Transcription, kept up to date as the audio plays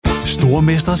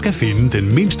Stormester skal finde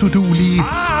den mindst uduelige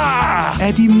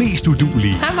af de mest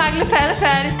uduelige. Hej, Mark. Lidt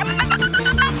færdig.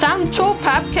 Sammen 2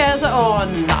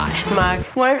 papkasser. Nej,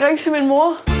 Mark. Må jeg ikke ringe til min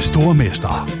mor?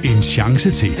 Stormester. En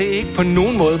chance til. Det er ikke på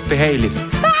nogen måde behageligt. Nej.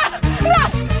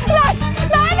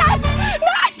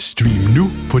 Stream nu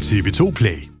på TV2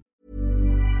 Play.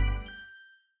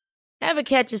 Ever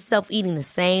catch yourself eating the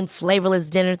same flavorless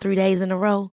dinner 3 days in a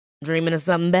row? Dreaming of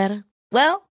something better?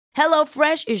 Well,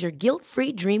 HelloFresh is your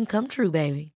guilt-free dream come true,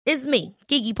 baby. It's me,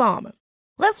 Keke Palmer.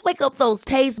 Let's wake up those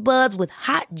taste buds with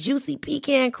hot, juicy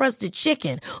pecan-crusted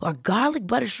chicken or garlic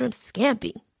butter shrimp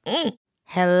scampi.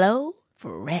 Hello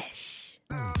Fresh.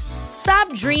 Stop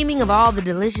dreaming of all the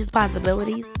delicious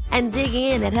possibilities and dig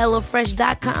in at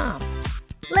HelloFresh.com.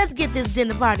 Let's get this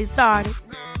dinner party started.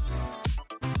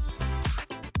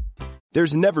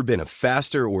 There's never been a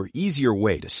faster or easier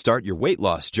way to start your weight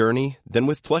loss journey than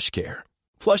with PlushCare.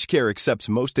 PlushCare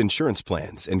accepts most insurance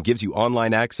plans and gives you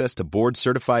online access to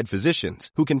board-certified physicians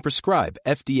who can prescribe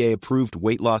FDA-approved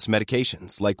weight loss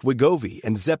medications like Wegovy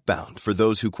and Zepbound for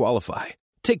those who qualify.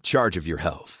 Take charge of your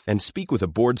health and speak with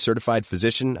a board-certified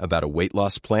physician about a weight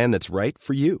loss plan that's right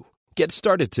for you. Get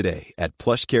started today at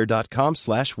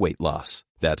plushcare.com/weightloss.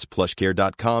 That's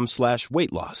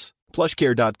plushcare.com/weightloss.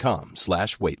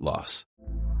 plushcare.com/weightloss.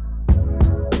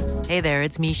 Hey there,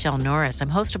 it's Michelle Norris.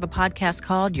 I'm host of a podcast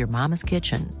called Your Mama's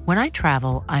Kitchen. When I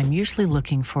travel, I'm usually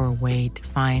looking for a way to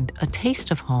find a taste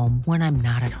of home when I'm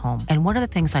not at home. And one of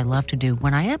the things I love to do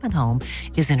when I am at home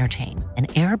is entertain. And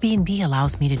Airbnb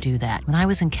allows me to do that. When I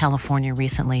was in California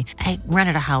recently, I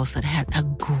rented a house that had a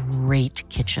great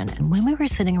kitchen. And when we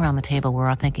were sitting around the table, we were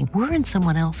all thinking, we're in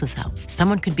someone else's house.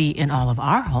 Someone could be in all of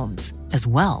our homes as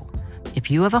well. If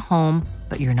you have a home,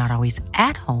 but you're not always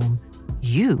at home,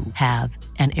 you have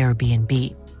an Airbnb.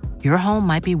 Your home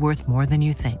might be worth more than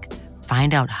you think.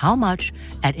 Find out how much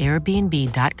at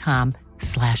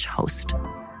airbnb.com/host.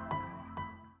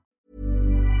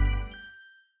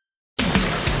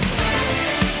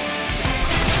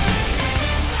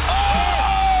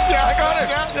 Ja, jeg gør det!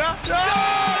 Ja!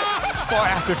 Hvor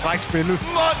er det frækt spillet?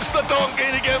 Monsterdunk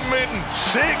ind igennem midten.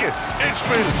 Sikke et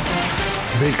spil!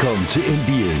 Velkommen til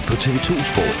NBA på TV2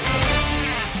 Sport.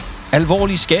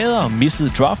 Alvorlige skader, missede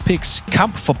draft picks,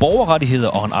 kamp for borgerrettigheder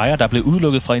og en ejer, der blev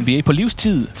udelukket fra NBA på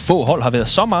livstid. Få hold har været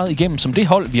så meget igennem som det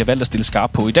hold, vi har valgt at stille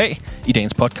skarp på i dag. I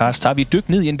dagens podcast tager vi et dyk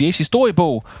ned i NBA's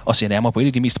historiebog og ser nærmere på et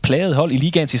af de mest plagede hold i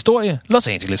ligaens historie, Los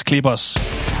Angeles Clippers.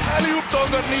 Alley-oop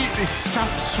dunker den i. Det er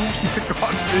saftsusende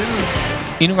godt spillet.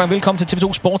 Endnu en gang velkommen til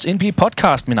TV2 Sports NBA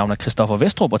podcast. Mit navn er Christoffer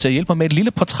Vestrup, og til at hjælpe mig med et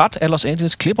lille portræt af Los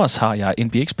Angeles Clippers har jeg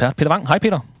NBA-ekspert Peter Wang. Hej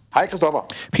Peter. Hej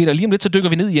Christoffer. Peter, lige om lidt så dykker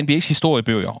vi ned i NBA's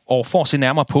historiebøger og får at se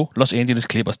nærmere på Los Angeles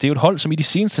Clippers. Det er jo et hold, som i de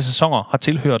seneste sæsoner har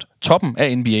tilhørt toppen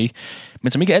af NBA,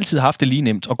 men som ikke altid har haft det lige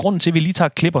nemt. Og grunden til, at vi lige tager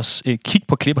kig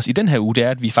på Clippers i den her uge, det er,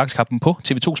 at vi faktisk har dem på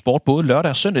TV2 Sport både lørdag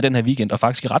og søndag den her weekend, og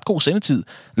faktisk i ret god sendetid.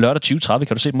 Lørdag 20.30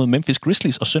 kan du se dem mod Memphis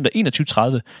Grizzlies, og søndag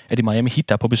 21.30 er det Miami Heat,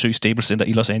 der er på besøg i Staples Center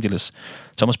i Los Angeles.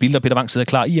 Thomas Bilder og Peter Wang sidder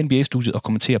klar i NBA-studiet og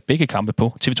kommenterer begge kampe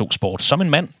på TV2 Sport. Som en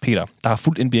mand, Peter, der har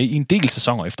fulgt NBA i en del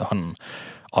sæsoner efterhånden.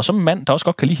 Og som en mand, der også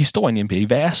godt kan lide historien i NBA,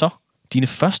 hvad er så dine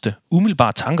første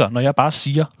umiddelbare tanker, når jeg bare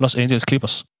siger Los Angeles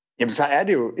Clippers? Jamen, så er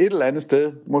det jo et eller andet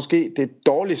sted måske det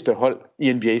dårligste hold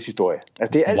i NBA's historie.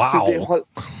 Altså, det er altid det hold,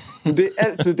 det er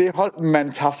altid det hold,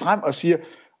 man tager frem og siger,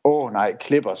 nej,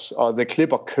 Clippers, og The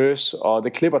Clipper Curse, og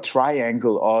The Clipper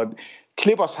Triangle, og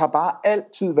Clippers har bare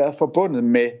altid været forbundet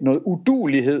med noget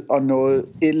uduelighed og noget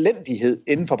elendighed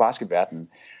inden for basketverdenen.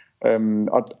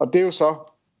 Og det er jo så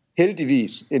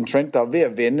heldigvis en trend, der er ved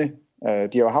at vende.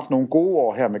 De har jo haft nogle gode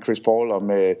år her med Chris Paul og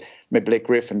med Blake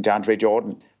Griffin, DeAndre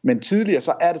Jordan. Men tidligere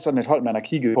så er det sådan et hold, man har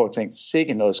kigget på og tænkt,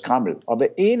 sikke noget skrammel. Og hver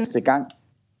eneste gang,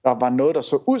 der var noget, der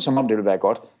så ud, som om det ville være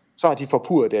godt, så har de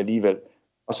forpurret det alligevel.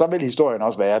 Og så vil historien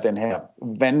også være den her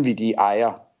vanvittige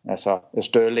ejer, altså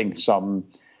Sterling, som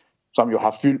jo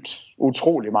har fyldt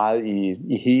utrolig meget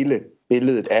i hele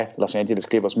billedet af Los Angeles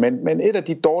Clippers. Men et af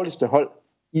de dårligste hold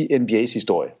i NBA's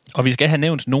historie. Og vi skal have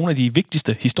nævnt nogle af de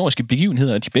vigtigste historiske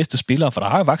begivenheder og de bedste spillere, for der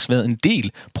har jo faktisk været en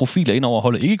del profiler ind over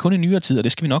holdet, ikke kun i nyere tid, og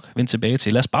det skal vi nok vende tilbage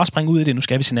til. Lad os bare springe ud i det. Nu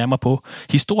skal vi se nærmere på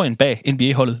historien bag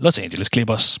NBA-holdet Los Angeles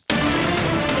Clippers.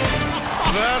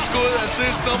 Værsgod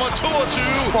assist nummer 22.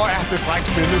 Hvor er det frækt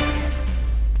spillet?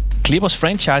 Clippers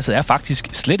franchise er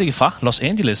faktisk slet ikke fra Los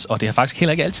Angeles, og det har faktisk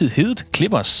heller ikke altid heddet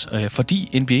Clippers,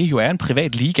 fordi NBA jo er en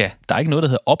privat liga. Der er ikke noget, der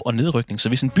hedder op- og nedrykning, så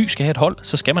hvis en by skal have et hold,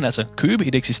 så skal man altså købe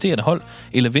et eksisterende hold,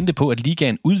 eller vente på, at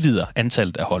ligaen udvider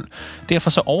antallet af hold. Derfor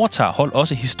så overtager hold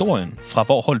også historien fra,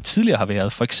 hvor hold tidligere har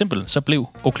været. For eksempel så blev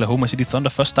Oklahoma City Thunder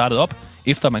først startet op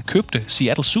efter man købte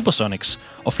Seattle Supersonics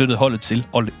og flyttede holdet til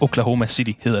Oklahoma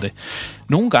City, hedder det.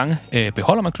 Nogle gange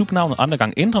beholder man klubnavnet, andre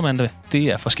gange ændrer man det. Det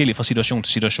er forskelligt fra situation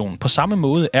til situation. På samme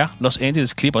måde er Los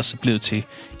Angeles Clippers blevet til.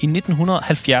 I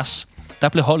 1970 der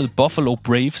blev holdet Buffalo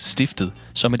Braves stiftet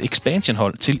som et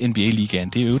expansionhold til NBA-ligaen.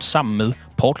 Det er jo sammen med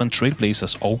Portland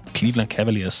Trailblazers og Cleveland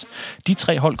Cavaliers. De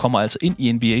 3 hold kommer altså ind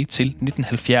i NBA til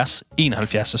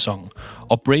 1970-71 sæsonen.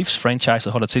 Og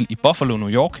Braves-franchiset holder til i Buffalo, New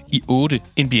York i 8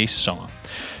 NBA-sæsoner.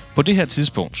 På det her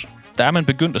tidspunkt, der er man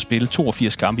begyndt at spille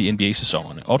 82 kampe i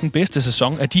NBA-sæsonerne. Og den bedste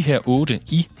sæson af de her 8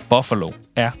 i Buffalo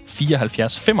er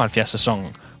 74-75 sæsonen,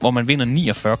 hvor man vinder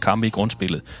 49 kampe i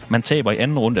grundspillet. Man taber i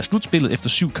anden runde af slutspillet efter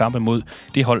 7 kampe mod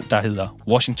det hold, der hedder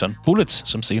Washington Bullets,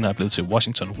 som senere er blevet til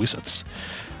Washington Wizards.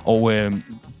 Og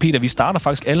Peter, vi starter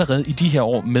faktisk allerede i de her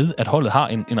år med, at holdet har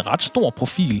en ret stor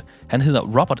profil. Han hedder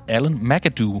Robert Allen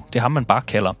McAdoo. Det er ham, man bare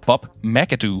kalder Bob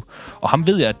McAdoo. Og ham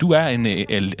ved jeg, at du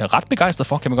er ret begejstret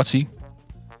for, kan man godt sige.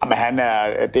 Jamen,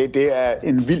 det er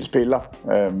en vild spiller.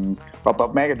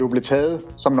 Bob McAdoo blev taget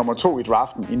som nummer 2 i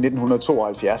draften i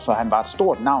 1972, så han var et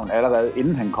stort navn allerede,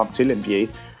 inden han kom til NBA.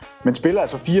 Men spiller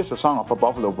altså 4 sæsoner for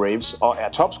Buffalo Braves og er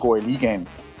topscorer i ligaen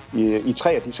i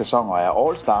 3 af de sæsoner, og er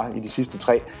All-Star i de sidste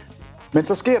 3. Men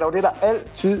så sker der jo det, der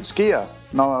altid sker,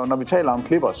 når vi taler om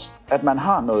Clippers, at man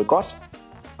har noget godt,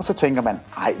 og så tænker man,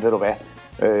 ej, ved du hvad,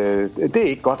 det er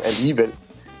ikke godt alligevel.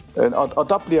 Og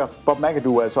der bliver Bob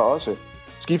McAdoo altså også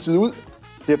skiftet ud,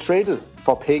 bliver traded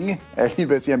for penge. Jeg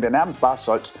vil sige, han bliver nærmest bare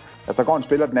solgt. Altså, der går en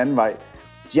spiller den anden vej.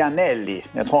 Gianelli,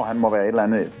 jeg tror, han må være et eller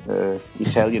andet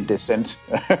Italian descent,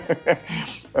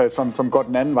 som går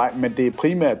den anden vej. Men det er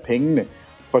primært pengene,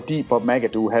 fordi Bob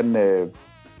McAdoo,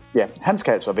 han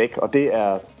skal altså væk. Og det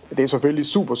er selvfølgelig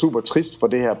super, super trist for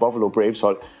det her Buffalo Braves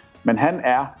hold. Men han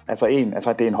er altså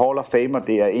det er en Hall of Famer,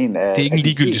 det er en af... Det er ikke en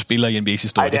ligegyldig spiller i NBA's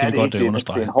historie, det kan vi godt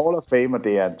understrege. Det er en Hall of Famer,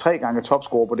 det er 3 gange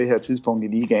topscorer på det her tidspunkt i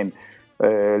ligaen.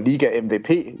 Liga MVP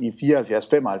i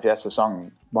 74-75 sæsonen,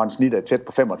 hvor han snitter tæt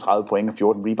på 35 point og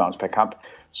 14 rebounds per kamp.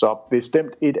 Så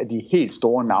bestemt et af de helt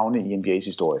store navne i NBA's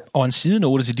historie. Og en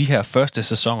sidenote til de her første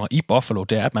sæsoner i Buffalo,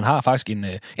 det er, at man har faktisk en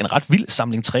ret vild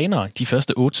samling trænere de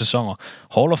første 8 sæsoner.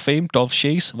 Hall of Fame Dolph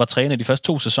Schayes var træner i de første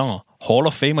 2 sæsoner. Hall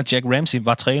of Famer Jack Ramsey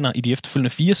var træner i de efterfølgende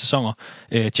 4 sæsoner.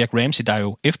 Jack Ramsey, der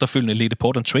jo efterfølgende ledte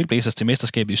Portland Trailblazers til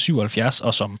mesterskabet i 77,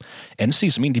 og som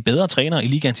anses som en af de bedre trænere i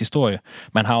ligaens historie.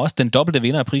 Man har også den dobbelte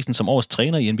vinder af prisen som årets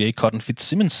træner i NBA, Cotton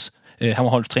Fitzsimmons. Han var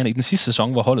holdstræner i den sidste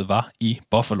sæson, hvor holdet var i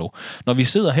Buffalo. Når vi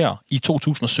sidder her i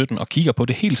 2017 og kigger på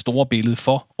det helt store billede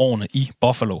for årene i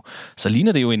Buffalo, så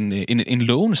ligner det jo en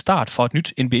lovende start for et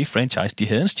nyt NBA-franchise. De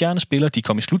havde en stjernespiller, de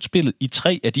kom i slutspillet i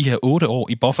 3 af de her 8 år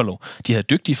i Buffalo. De havde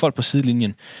dygtige folk på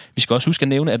sidelinjen. Vi skal også huske at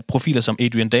nævne, at profiler som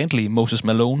Adrian Dantley, Moses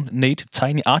Malone, Nate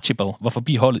Tiny Archibald var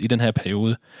forbi holdet i den her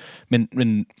periode.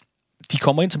 Men de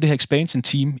kommer ind som det her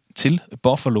expansion-team til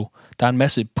Buffalo. Der er en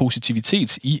masse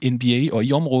positivitet i NBA og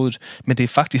i området, men det er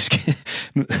faktisk...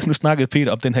 nu snakkede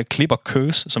Peter om den her Clipper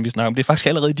curse, som vi snakker om. Det er faktisk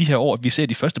allerede i de her år, at vi ser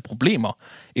de første problemer,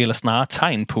 eller snarere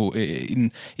tegn på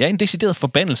en decideret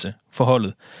forbandelse for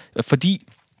holdet. Fordi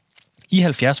i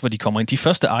 70, hvor de kommer ind, de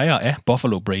første ejere af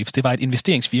Buffalo Braves, det var et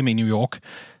investeringsfirma i New York,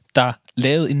 der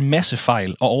lavede en masse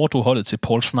fejl og overdrog holdet til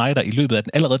Paul Snyder i løbet af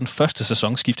allerede den første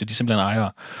sæson, skiftede de simpelthen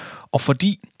ejere. Og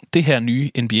fordi det her nye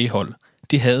NBA-hold,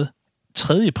 det havde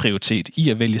 3. prioritet i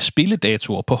at vælge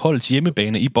spilledatoer på holdets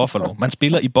hjemmebane i Buffalo. Man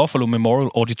spiller i Buffalo Memorial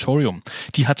Auditorium.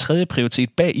 De har 3. prioritet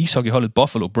bag ishockeyholdet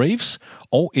Buffalo Braves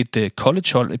og et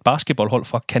collegehold, et basketballhold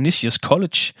fra Canisius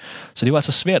College. Så det var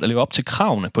altså svært at leve op til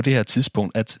kravene på det her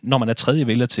tidspunkt, at når man er 3.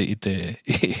 vælger til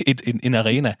en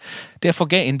arena. Derfor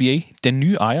gav NBA den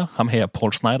nye ejer, ham her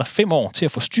Paul Snyder, 5 år til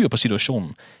at få styr på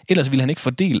situationen. Ellers ville han ikke få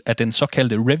del af den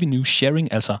såkaldte revenue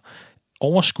sharing, altså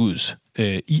overskuddet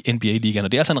i NBA-ligaen.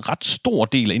 Og det er altså en ret stor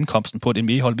del af indkomsten på et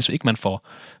NBA-hold, hvis ikke man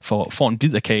får en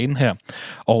bid af kagen her.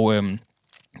 Og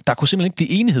der kunne simpelthen ikke blive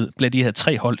enighed blandt de her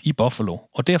 3 hold i Buffalo.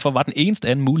 Og derfor var den eneste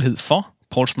anden mulighed for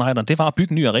Paul Snyder, det var at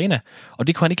bygge en ny arena. Og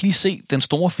det kunne han ikke lige se den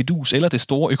store fidus eller det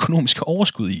store økonomiske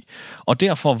overskud i. Og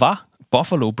derfor var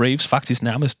Buffalo Braves faktisk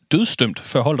nærmest dødsdømt,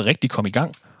 før holdet rigtig kom i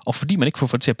gang. Og fordi man ikke kunne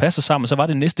få det til at passe sammen, så var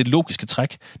det næste logiske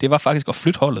træk. Det var faktisk at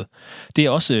flytte holdet.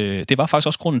 Det var faktisk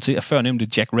også grunden til, at før nævnte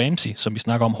Jack Ramsey, som vi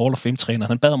snakker om, Hall of Fame-træner,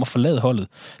 han bad om at forlade holdet,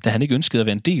 da han ikke ønskede at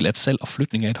være en del af et salg og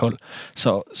flytning af et hold.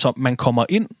 Så man kommer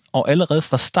ind, og allerede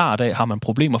fra start af har man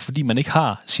problemer, fordi man ikke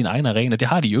har sin egen arena. Det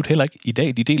har de jo heller ikke i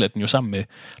dag. De deler den jo sammen med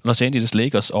Los Angeles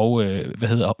Lakers og hvad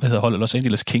hedder holdet, Los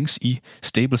Angeles Kings i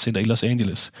Staples Center i Los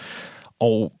Angeles.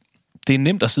 Og det er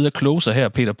nemt at sidde og kloge sig her,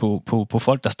 Peter, på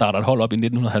folk, der starter et hold op i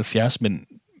 1970,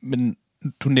 men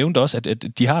du nævnte også, at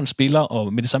de har en spiller,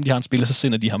 og med det samme, de har en spiller, så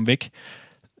sender de ham væk.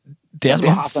 Det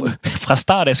er sådan, fra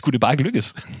start af skulle det bare ikke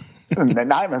lykkes.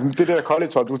 Nej, men det der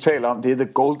college-hold, du taler om, det er The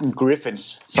Golden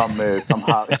Griffins, som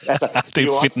har... Altså, det er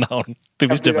et fedt navn. Det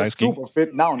vidste jeg faktisk ikke. Det er et super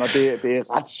fedt navn, og det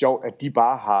er ret sjovt, at de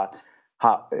bare har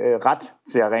ret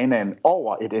til arenaen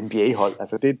over et NBA-hold.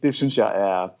 Altså, det synes jeg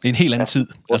er... En helt anden tid.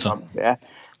 Altså. Ja.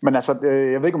 Men altså, jeg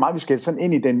ved ikke, hvor meget vi skal sådan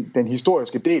ind i den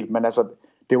historiske del, men altså,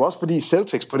 det er jo også fordi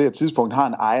Celtics på det her tidspunkt har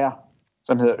en ejer,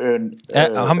 som hedder Ern...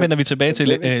 Ja, og ham vender vi tilbage til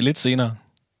lidt senere.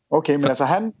 Okay, men altså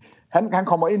han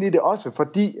kommer ind i det også,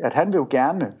 fordi at han vil jo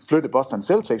gerne flytte Boston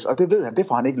Celtics, og det ved han, det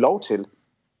får han ikke lov til.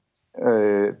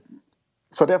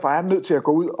 Så derfor er han nødt til at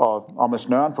gå ud og med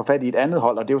snøren få fat i et andet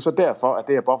hold, og det er jo så derfor, at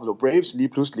det her Buffalo Braves lige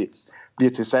pludselig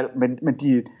bliver til salg. Men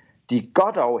de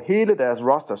godt over hele deres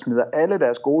roster, smider alle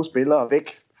deres gode spillere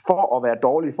væk for at være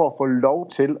dårlige, for at få lov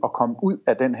til at komme ud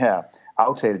af den her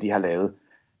aftale, de har lavet.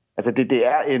 Altså det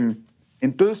er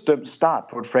en dødsdømt start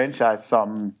på et franchise,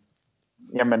 som...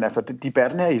 Jamen altså, de bærer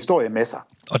den her historie med sig.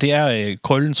 Og det er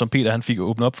krøllen, som Peter han fik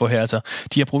åbnet op for her. Altså,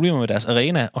 de har problemer med deres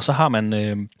arena, og så har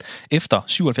man efter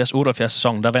 77-78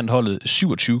 sæsonen, der vandt holdet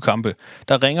 27 kampe.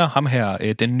 Der ringer ham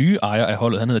her, den nye ejer af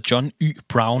holdet, han hedder John Y.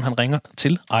 Brown. Han ringer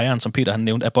til ejeren, som Peter han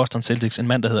nævnte, af Boston Celtics, en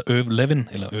mand, der hedder Irv Levin,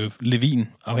 eller Irv Levin,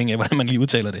 afhængig af, hvordan man lige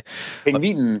udtaler det.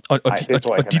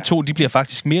 Og de to, de bliver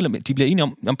faktisk mere eller mindre, de bliver enige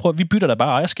om, prøv, vi bytter da bare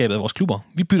ejerskabet af vores klubber.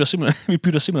 Vi bytter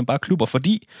simpelthen bare klubber,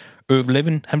 fordi Irv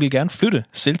Levin, han ville gerne flytte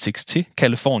Celtics til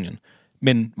Kalifornien,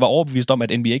 men var overbevist om,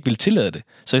 at NBA ikke ville tillade det.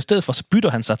 Så i stedet for, så bytter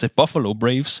han sig til Buffalo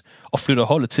Braves og flytter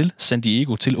holdet til San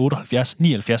Diego til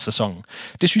 78-79 sæsonen.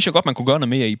 Det synes jeg godt, man kunne gøre noget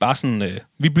mere i. Bare sådan,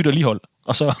 vi bytter lige hold,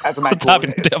 og så tager vi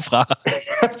den derfra.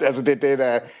 Altså, det er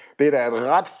da et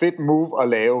ret fedt move at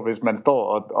lave, hvis man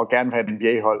står og gerne vil have et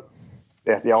NBA-hold.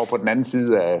 Ja, jeg er over på den anden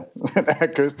side af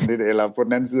kysten, eller på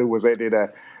den anden side af USA. Det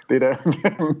er da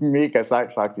mega sejt,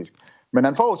 faktisk. Men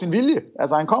han får sin vilje.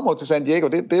 Altså, han kommer til San Diego.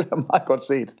 Det er meget godt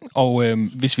set. Og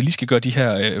hvis vi lige skal gøre de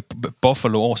her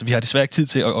Buffalo-år, så vi har desværre ikke tid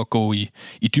til at gå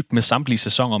i dybden med samtlige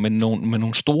sæsoner, men med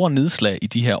nogle store nedslag i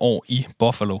de her år i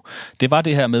Buffalo. Det var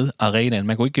det her med arenaen.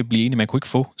 Man kunne ikke blive enig, man kunne ikke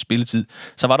få spilletid.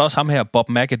 Så var der også ham her, Bob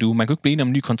McAdoo. Man kunne ikke blive enig om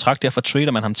en ny kontrakt. Derfor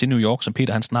trader man ham til New York, som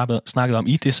Peter han snakkede om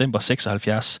i december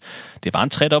 76. Det var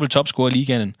en 3-dobbelt topscorer i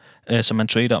ligaen, som man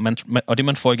trader, og det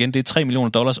man får igen, det er $3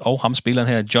 million, og ham spilleren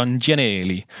her, John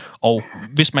Gianelli. Og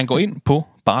hvis man går ind på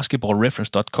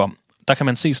basketballreference.com, der kan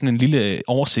man se sådan en lille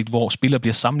oversigt, hvor spillere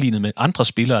bliver sammenlignet med andre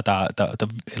spillere,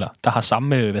 der har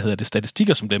samme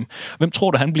statistikker som dem. Hvem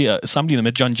tror du, han bliver sammenlignet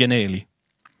med John Gianelli?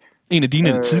 En af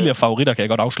dine tidligere favoritter, kan jeg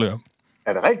godt afsløre.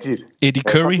 Er det rigtigt? Eddie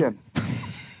Curry.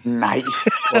 Nej,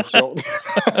 hvor sjovt.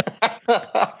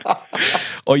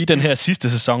 Og i den her sidste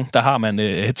sæson, der har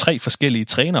man 3 forskellige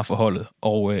trænere for holdet,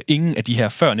 og ingen af de her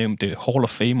førnævnte Hall of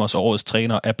Famers og årets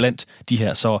træner er blandt de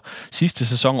her. Så sidste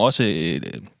sæson også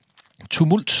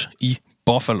tumult i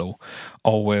Buffalo.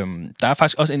 Og der er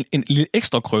faktisk også en lille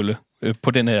ekstra krølle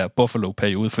på den her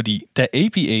Buffalo-periode, fordi da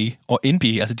ABA og NBA,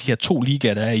 altså de her 2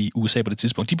 ligaer, der er i USA på det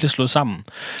tidspunkt, de bliver slået sammen.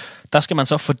 Der skal man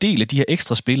så fordele de her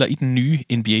ekstra spillere i den nye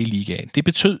NBA-ligaen. Det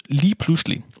betød lige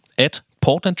pludselig, at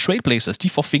Portland Trailblazers, de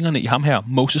får fingrene i ham her,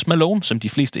 Moses Malone, som de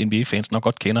fleste NBA-fans nok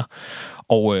godt kender.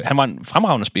 Og han var en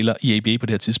fremragende spiller i ABA på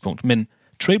det her tidspunkt, men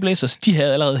Trailblazers, de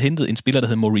havde allerede hentet en spiller, der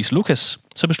hed Maurice Lucas.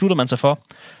 Så beslutter man sig for,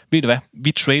 ved du hvad,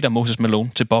 vi trader Moses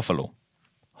Malone til Buffalo.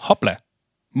 Hopla!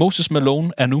 Moses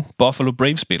Malone er nu Buffalo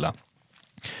Braves-spiller.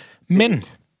 Men,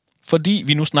 fordi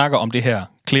vi nu snakker om det her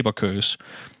Clipper Curse,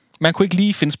 man kunne ikke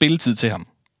lige finde spilletid til ham.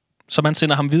 Så man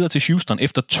sender ham videre til Houston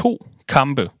efter 2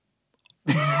 kampe.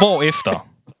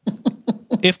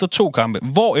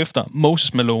 Hvorefter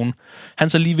Moses Malone, han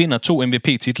så lige vinder 2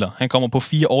 MVP-titler. Han kommer på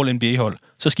 4 All-NBA-hold.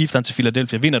 Så skifter han til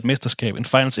Philadelphia, vinder et mesterskab, en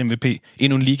Finals MVP,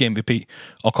 endnu en Liga-MVP,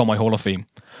 og kommer i Hall of Fame.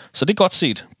 Så det er godt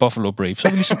set, Buffalo Braves. Nu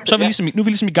er vi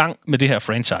ligesom i gang med det her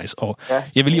franchise, og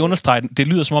jeg vil lige understrege, det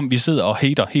lyder som om, vi sidder og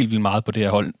hater helt vildt meget på det her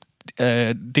hold.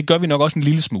 Det gør vi nok også en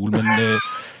lille smule,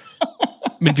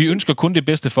 men vi ønsker kun det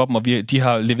bedste for dem, og de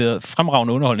har leveret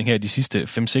fremragende underholdning her de sidste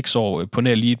 5-6 år. På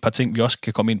nær lige et par ting, vi også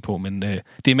kan komme ind på, men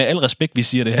det er med al respekt, vi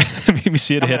siger det her. vi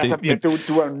siger det her. Altså,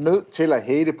 du er nødt til at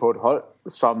hate på et hold,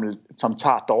 som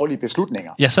tager dårlige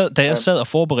beslutninger. Da jeg sad og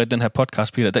forberedte den her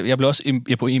podcast, Peter, jeg blev også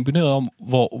imponeret om,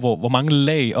 hvor mange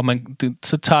lag, og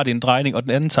så tager det en drejning, og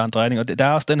den anden tager en drejning, og der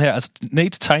er også den her, altså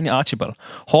Nate Tiny Archibald,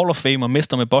 Hall of Famer,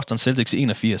 mester med Boston Celtics i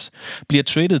 81, bliver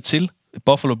traded til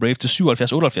Buffalo Braves til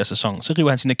 77-78 sæsonen. Så river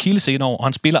han sin akillescene over, og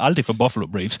han spiller aldrig for Buffalo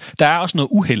Braves. Der er også noget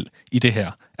uheld i det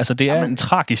her. Altså, det er en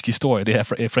tragisk historie, det her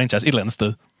franchise, et eller andet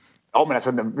sted. Men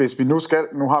altså, hvis vi nu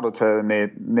har du taget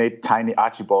Nate Tiny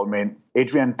Archibald, men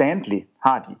Adrian Dantley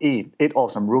har de et år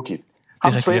som rookie.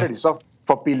 Ham trader de så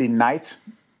for Billy Knight,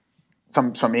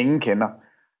 som ingen kender.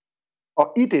 Og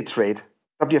i det trade,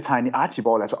 der bliver Tiny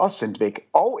Archibald altså også sendt væk,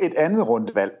 og et andet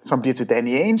rundevalg, som bliver til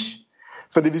Danny Ainge.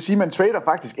 Så det vil sige, at man trader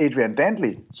faktisk Adrian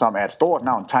Dantley, som er et stort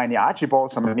navn, Tiny Archibald,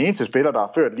 som er den eneste spiller, der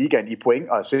har ført ligaen i point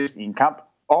og assist i en kamp,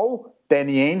 og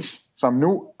Danny Ainge, som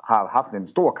nu har haft en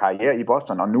stor karriere i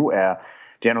Boston, og nu er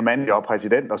general manager og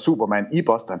præsident og superman i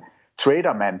Boston,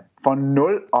 trader man for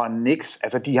 0 og niks.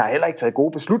 Altså, de har heller ikke taget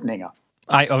gode beslutninger.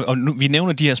 Nej, og nu, vi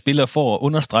nævner de her spillere for at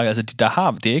understrege, altså det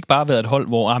har ikke bare været et hold,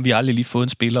 hvor vi aldrig lige fået en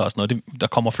spiller og sådan noget. Der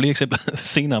kommer flere eksempler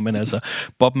senere, men altså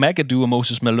Bob McAdoo og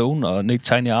Moses Malone og Nick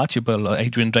Tiny Archibald og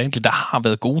Adrian Dantley, der har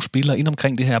været gode spillere ind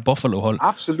omkring det her Buffalo-hold.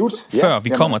 Absolut. Før vi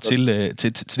kommer til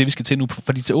det, vi skal til nu.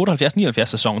 Fordi til 78-79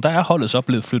 sæsonen, der er holdet så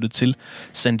blevet flyttet til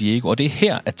San Diego, og det er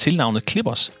her, at tilnavnet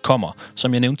Clippers kommer.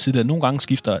 Som jeg nævnte tidligere, nogle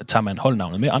gange tager man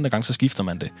holdnavnet med, andre gange så skifter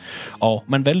man det. Og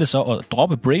man valgte så at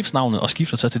droppe Braves-navnet og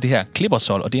skifter så til det her Clippers,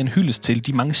 og det er en hyldest til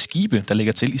de mange skibe, der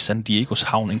ligger til i San Diegos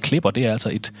havn. En klipper, det er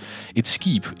altså et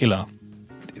skib, eller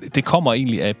det kommer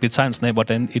egentlig af betegnelsen af,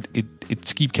 hvordan et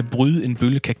skib kan bryde en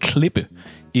bølge, kan klippe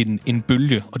en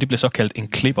bølge, og det bliver så kaldt en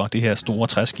klipper, det her store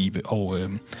træskibe. Og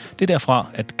det er derfra,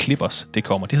 at Clippers, det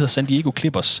kommer. Det hedder San Diego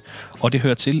Clippers, og det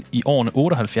hører til i årene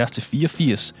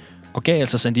 78-84, og gav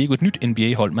altså San Diego et nyt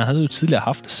NBA-hold. Man havde jo tidligere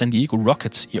haft San Diego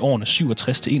Rockets i årene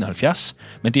 67-71,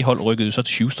 men det hold rykkede jo så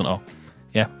til Houston og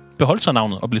beholdt sig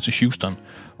navnet og blev til Houston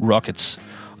Rockets.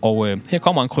 Og her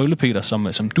kommer en krølle, Peter,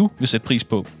 som du vil sætte pris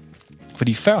på.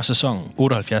 Fordi før sæsonen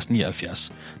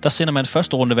 78-79, der sender man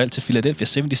første rundevalg til Philadelphia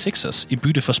 76ers i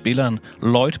bytte for spilleren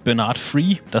Lloyd Bernard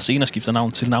Free, der senere skifter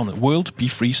navn til navnet World Be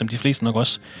Free, som de fleste nok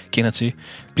også kender til.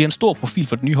 Bliver en stor profil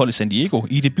for det nye hold i San Diego.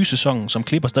 I debutsæsonen som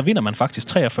Clippers, der vinder man faktisk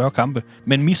 43 kampe,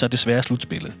 men misser desværre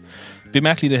slutspillet.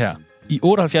 Bemærk lige det her. I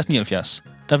 78-79,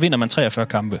 der vinder man 43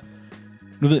 kampe.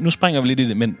 Nu springer vi lidt i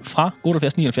det, men fra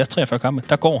 78-79-43 kampe,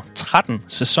 der går 13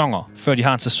 sæsoner, før de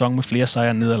har en sæson med flere sejre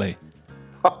og nederlag.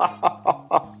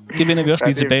 Det vender vi også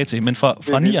lige tilbage til, men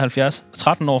fra 79,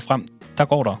 13 år frem, der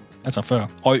går der, altså før.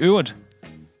 Og i øvrigt,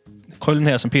 krøllen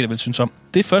her, som Peter vil synes om,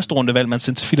 det første rundevalg, man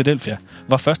sendte til Philadelphia,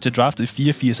 var først til draftet i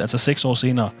 84, altså 6 år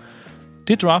senere.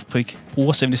 Det draft pick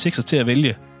bruger 76'ers til at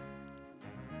vælge.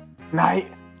 Nej.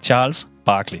 Charles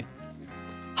Barkley.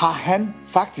 Har han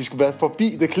faktisk været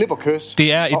forbi The Clipper Curse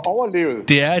og overlevet?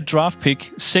 Det er et draft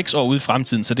pick 6 år ude i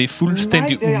fremtiden, så det er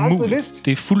fuldstændig umuligt.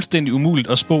 Det er fuldstændig umuligt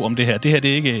at spå om det her. Det her,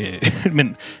 det er ikke...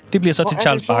 men det bliver så til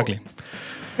Charles Barkley.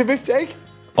 Det vidste jeg ikke.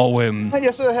 Og, jeg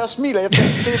sidder her og smiler. Jeg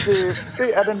tænker, det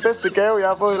er den bedste gave, jeg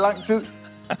har fået i lang tid.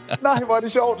 Nej, hvor er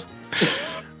det sjovt.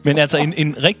 Men altså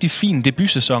en rigtig fin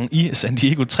debutsæson i San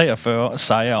Diego, 43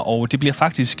 sejre, og det bliver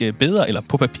faktisk bedre, eller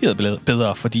på papiret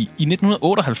bedre, fordi i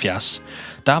 1978,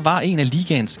 der var en af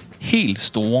ligaens helt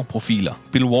store profiler,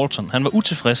 Bill Walton. Han var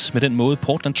utilfreds med den måde,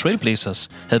 Portland Trailblazers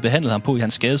havde behandlet ham på i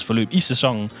hans skadesforløb i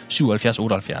sæsonen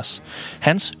 77-78.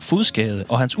 Hans fodskade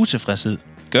og hans utilfredshed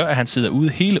gør, at han sidder ude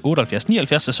hele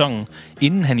 78-79 sæsonen,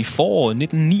 inden han i foråret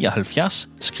 1979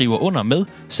 skriver under med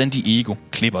San Diego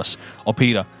Clippers. Og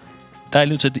Peter, der er jeg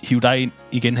nødt til at hive dig ind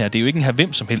igen her. Det er jo ikke en her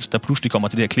hvem som helst, der pludselig kommer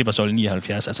til det her Clippers-hold i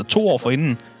 79. Altså 2 år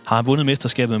forinden har han vundet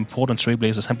mesterskabet med Portland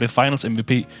Trailblazers. Han blev Finals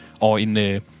MVP, og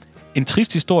en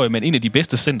trist historie, men en af de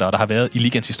bedste centere, der har været i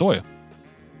ligaens historie.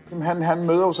 Han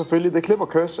møder jo selvfølgelig The Clipper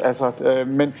Curse, altså,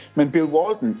 men Bill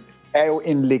Walton er jo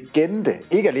en legende,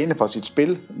 ikke alene for sit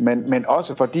spil, men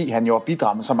også fordi han jo har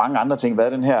bidraget med så mange andre ting. Hvad er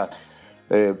den her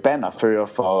bannerfører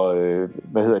for,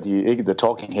 hvad hedder de, ikke The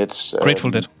Talking Heads?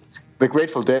 Grateful Dead. The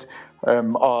Grateful Dead,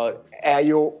 og er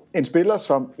jo en spiller,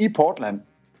 som i Portland,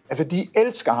 altså de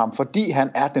elsker ham, fordi han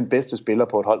er den bedste spiller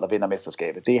på et hold, der vinder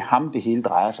mesterskabet. Det er ham, det hele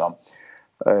drejer sig om.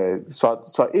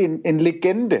 Så en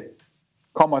legende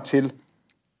kommer til,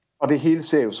 og det hele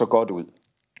ser jo så godt ud.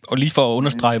 Og lige for at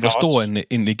understrege, hvor stor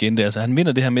en legende, altså han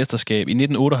vinder det her mesterskab. I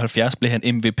 1978 blev han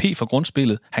MVP for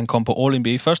grundspillet. Han kom på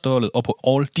All-NBA førsteholdet og på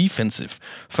All-Defensive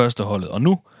førsteholdet. Og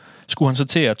nu skulle han så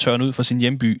til at tørne ud for sin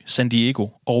hjemby, San Diego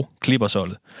og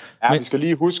Clippers-holdet. Ja, vi skal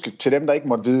lige huske, til dem, der ikke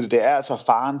måtte vide det, det er altså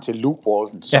faren til Luke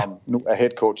Walton, som nu er head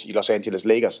coach i Los Angeles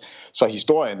Lakers. Så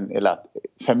historien, eller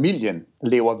familien,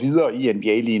 lever videre i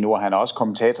NBA lige nu, og han er også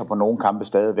kommentator på nogle kampe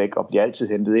stadigvæk, og bliver altid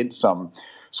hentet ind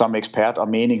som ekspert og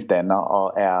meningsdanner,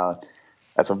 og er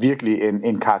altså virkelig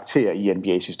en karakter i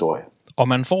NBA's historie. Og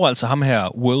man får altså ham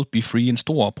her, World Be Free, en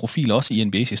stor profil også i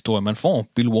NBA's historie. Man får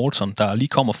Bill Walton, der lige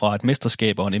kommer fra et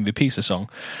mesterskab og en MVP-sæson.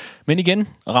 Men igen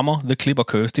rammer The Clipper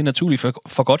Curse. Det er naturligt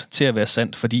for godt til at være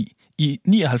sandt, fordi i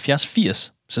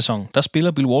 79-80 sæsonen, der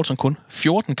spiller Bill Walton kun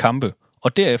 14 kampe,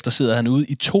 og derefter sidder han ude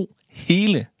i 2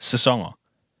 hele sæsoner.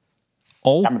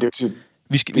 Og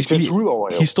Vi skal lige,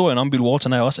 over, historien om Bill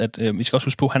Walton er også, at vi skal også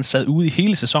huske på, at han sad ude i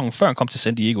hele sæsonen, før han kom til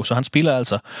San Diego, så han spiller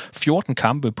altså 14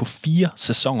 kampe på 4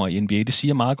 sæsoner i NBA. Det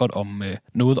siger meget godt om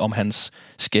noget om hans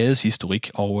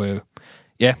skadeshistorik, og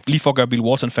lige for at gøre Bill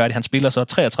Walton færdig, han spiller så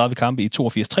 33 kampe i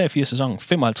 82-83 sæsonen,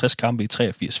 55 kampe i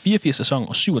 83-84 sæsonen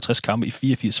og 67 kampe i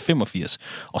 84-85,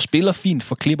 og spiller fint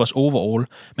for Clippers overall,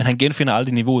 men han genfinder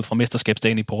aldrig niveauet fra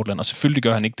mesterskabsdagen i Portland, og selvfølgelig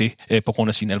gør han ikke det på grund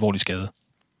af sin alvorlige skade.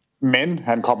 Men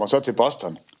han kommer så til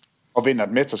Boston og vinder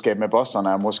et mesterskab med Boston,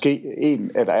 og er måske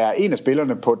en af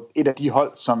spillerne på et af de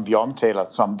hold, som vi omtaler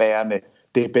som værende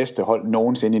det bedste hold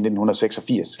nogensinde i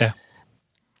 1986. Ja.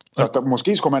 Så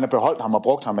måske skulle man have beholdt ham og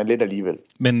brugt ham lidt alligevel.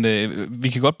 Men vi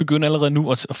kan godt begynde allerede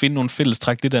nu at finde nogle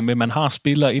fællestræk, det der med, at man har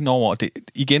spillere ind over det.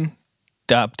 Igen,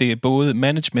 det er både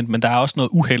management, men der er også noget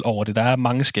uheld over det. Der er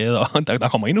mange skader, og der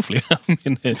kommer endnu flere.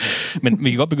 men vi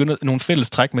kan godt begynde nogle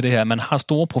fællestræk med det her. Man har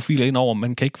store profiler ind over,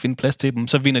 man kan ikke finde plads til dem.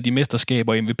 Så vinder de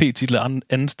mesterskaber og MVP-titler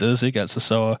anden steds, ikke? Altså,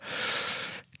 så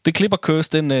det Clipper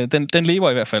curse, den lever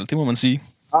i hvert fald, det må man sige.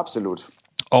 Absolut.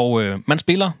 Og man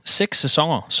spiller 6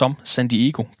 sæsoner som San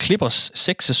Diego Clippers.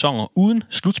 6 sæsoner uden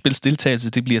slutspilsdeltagelse.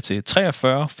 Det bliver til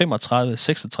 43, 35,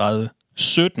 36,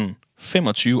 17,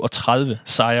 25 og 30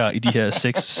 sejre i de her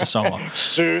 6 sæsoner.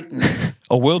 17.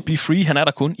 Og World Be Free, han er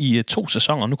der kun i 2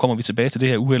 sæsoner. Nu kommer vi tilbage til det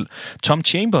her uheld. Tom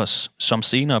Chambers, som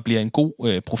senere bliver en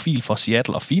god profil for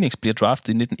Seattle og Phoenix, bliver draftet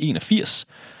i 1981.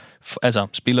 Altså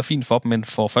spiller fint for dem, men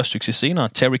får først succes senere.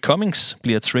 Terry Cummings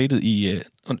bliver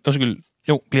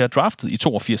bliver draftet i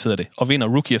 82, hedder det, og vinder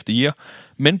Rookie of the Year,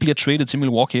 men bliver traded til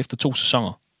Milwaukee efter 2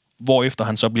 sæsoner, hvorefter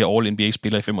han så bliver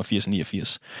All-NBA-spiller i 85 og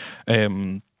 89.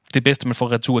 Det bedste, man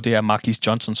får retur, det er Marquise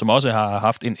Johnson, som også har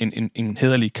haft en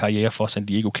hæderlig karriere for San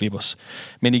Diego Clippers.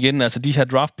 Men igen, altså de her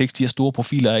draft picks, de her store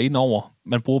profiler er ind over.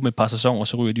 Man bruger dem et par sæsoner, og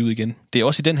så ryger de ud igen. Det er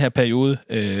også i den her periode,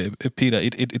 Peter,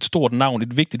 et stort navn,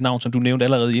 et vigtigt navn, som du nævnte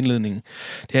allerede i indledningen.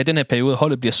 Det er i den her periode,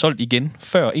 holdet bliver solgt igen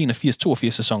før 81-82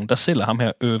 sæsonen. Der sælger ham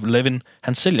her, Irv Levin.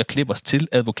 Han sælger Clippers til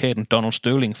advokaten Donald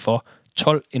Sterling for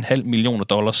 $12,5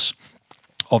 millioner.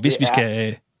 Og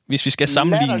hvis vi skal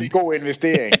sammenligne... god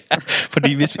investering.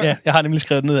 Fordi jeg har nemlig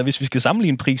skrevet ned, at hvis vi skal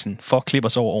sammenligne prisen for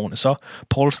Clippers over årene, så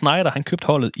Paul Snyder, han købte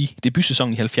holdet i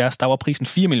debutsæsonen i 70, der var prisen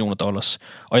 $4 millioner.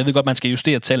 Og jeg ved godt, man skal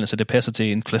justere tallene, så det passer til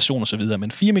inflation og så videre,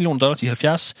 men $4 millioner i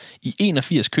 70, i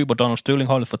 81 køber Donald Sterling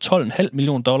holdet for $12,5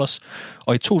 millioner,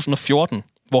 og i 2014,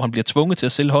 hvor han bliver tvunget til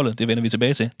at sælge holdet, det vender vi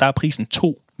tilbage til, der er prisen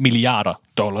 $2 milliarder.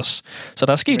 Så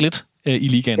der er sket lidt i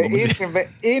ligaen. Hver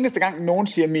eneste gang nogen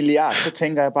siger milliard, så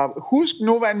tænker jeg bare, husk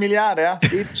nu, hvad en milliard er.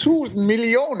 Det er 1000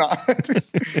 millioner.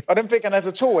 Og dem fik han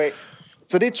altså 2 af.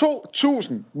 Så det er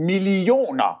 $2.000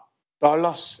 millioner.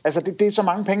 Altså det er så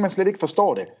mange penge, man slet ikke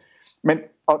forstår det. Men,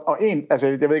 altså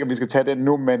jeg ved ikke, om vi skal tage den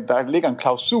nu, men der ligger en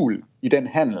klausul i den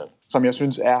handel, som jeg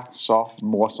synes er så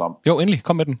morsom. Jo, endelig.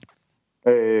 Kom med den.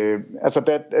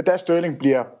 Altså da Sterling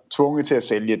bliver tvunget til at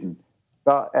sælge den,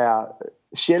 der er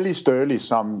Shelly Sterling,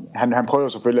 som han prøver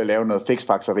selvfølgelig at lave noget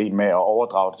fiksfakseri med at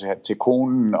overdrage det til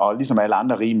konen, og ligesom alle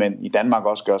andre rige mænd i Danmark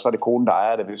også gør, så er det konen, der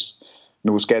ejer det, hvis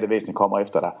nu skattevæsenet kommer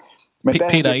efter dig. Men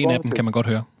Peter er en af dem, kan man godt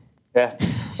høre. Ja,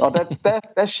 og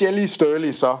der Shelly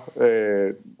Sterling så...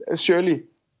 Sterling.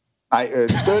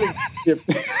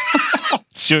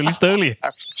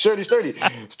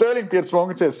 Sterling bliver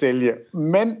tvunget til at sælge,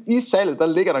 men i salget, der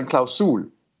ligger der en klausul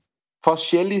for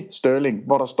Shelly Sterling,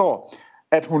 hvor der står,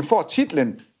 at hun får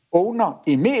titlen Owner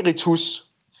Emeritus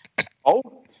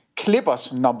og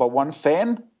Clippers number 1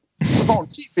 fan. Så får hun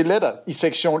 10 billetter i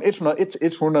sektion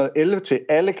 101-111 til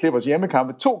alle Clippers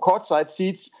hjemmekampe, 2 courtside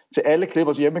seats til alle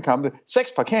Clippers hjemmekampe,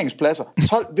 6 parkeringspladser,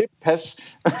 12 VIP-pas.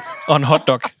 Og en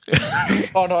hotdog.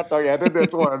 Og en hotdog, ja, det der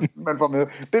tror jeg, man får med.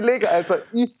 Det ligger altså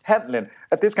i handlen,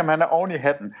 at det skal man have oven i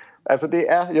hatten. Altså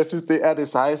jeg synes, det er det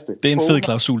sejeste. Det er en fed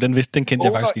klausul, den kendte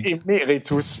jeg faktisk ikke.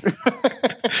 Emeritus.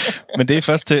 Men det er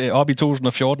først op i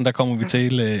 2014, der kommer vi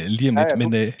til lige om lidt. Ja,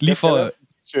 men lige for...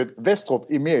 Vestrup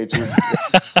Emeritus.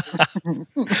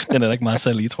 Den er der ikke meget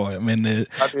salg i, tror jeg. Men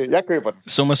jeg køber den.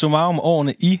 Summa summarum,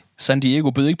 årene i San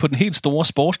Diego bød ikke på den helt store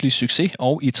sportslige succes,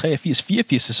 og i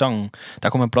 83-84 sæsonen, der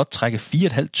kunne man blot trække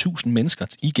 4.500 mennesker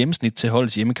i gennemsnit til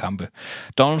holdets hjemmekampe.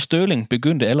 Donald Sterling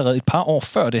begyndte allerede et par år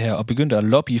før det her, og begyndte at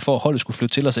lobbye for, at holdet skulle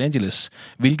flytte til Los Angeles,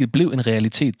 hvilket blev en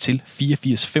realitet til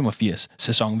 84-85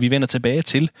 sæsonen. Vi vender tilbage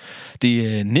til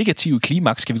det negative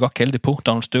klimaks, skal vi godt kalde det, på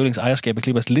Donald Sterlings ejerskab af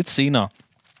Clippers lidt senere.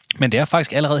 Men det er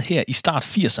faktisk allerede her i start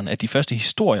 80'erne, at de første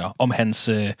historier om hans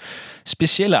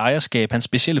specielle ejerskab, hans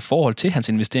specielle forhold til hans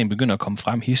investering begynder at komme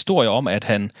frem. Historier om, at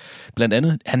han blandt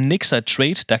andet nixer et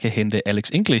trade, der kan hente Alex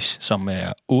English, som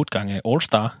er 8 gange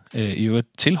All-Star i øvrigt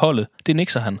til holdet. Det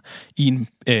nixer han i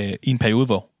en periode,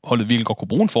 hvor holdet virkelig godt kunne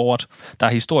bruge en forward. Der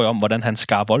er historier om, hvordan han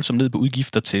skar voldsomt ned på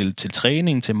udgifter til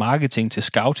træning, til marketing, til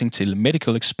scouting, til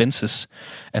medical expenses.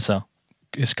 Altså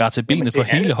skar til benet for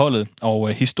hele holdet, og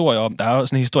historier om, der er jo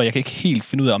sådan en historie, jeg kan ikke helt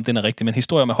finde ud af, om den er rigtig, men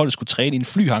historier om, at holdet skulle træne i en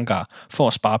flyhangar for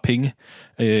at spare penge.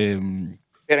 Den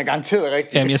er garanteret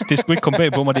rigtig. Jamen, det skulle ikke komme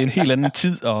bag på mig, det er en helt anden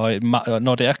tid, og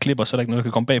når det er Clippers, så er der ikke noget, der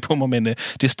kan komme bag på mig, men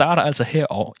det starter altså her,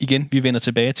 og igen, vi vender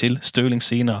tilbage til Sterling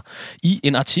senere. I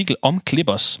en artikel om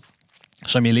Clippers,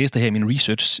 som jeg læste her i min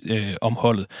research om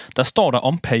holdet, der står der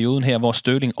om perioden her, hvor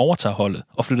Sterling overtager holdet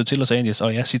og flytter til Los Angeles,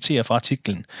 og jeg citerer fra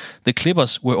artiklen: "The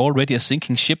Clippers were already a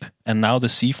sinking ship, and now the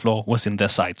seafloor was in their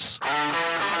sights."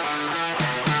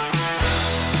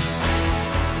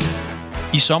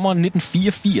 I sommeren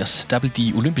 1984, der blev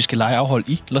de olympiske lege afholdt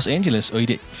i Los Angeles, og i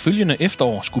det følgende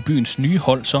efterår skulle byens nye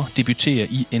hold så debutere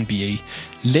i NBA.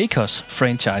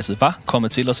 Lakers-franchiset var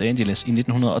kommet til Los Angeles i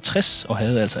 1960 og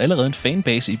havde altså allerede en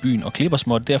fanbase i byen, og Clippers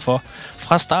måtte derfor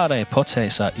fra start af påtage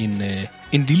sig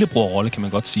en lillebror-rolle, kan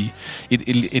man godt sige.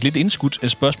 Et lidt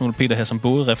indskudt spørgsmål, Peter, her, som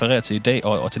både refererer til i dag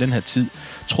og til den her tid.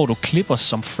 Tror du, Clippers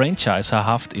som franchise har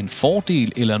haft en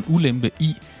fordel eller en ulempe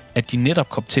i, at de netop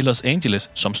kom til Los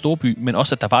Angeles som storby, men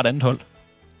også at der var et andet hold?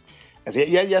 Altså,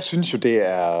 jeg synes jo, det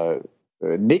er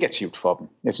negativt for dem.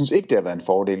 Jeg synes ikke, det har været en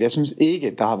fordel. Jeg synes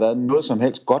ikke, der har været noget som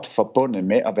helst godt forbundet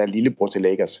med at være lillebror til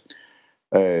Lakers.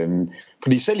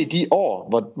 Fordi selv i de år,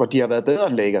 hvor de har været bedre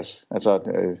end Lakers, altså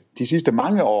de sidste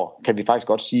mange år, kan vi faktisk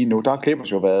godt sige nu, der har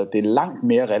Clippers jo været det langt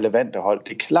mere relevante hold,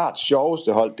 det klart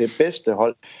sjoveste hold, det bedste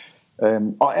hold.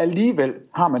 Og alligevel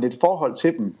har man et forhold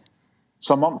til dem,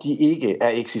 som om de ikke er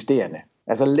eksisterende.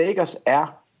 Altså Lakers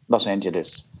er Los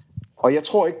Angeles. Og jeg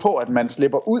tror ikke på, at man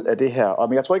slipper ud af det her,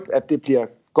 og jeg tror ikke, at det bliver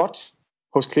godt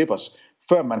hos Clippers,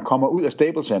 før man kommer ud af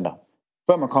Staples Center.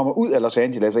 Før man kommer ud af Los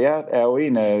Angeles. Og jeg er jo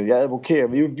jeg advokerer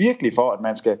vi er jo virkelig for, at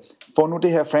man skal få nu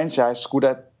det her franchise skudt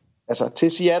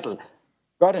til Seattle.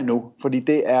 Gør det nu, fordi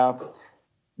det er...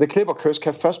 The Clipper Curse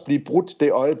kan først blive brudt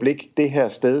det øjeblik, det her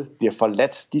sted bliver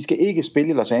forladt. De skal ikke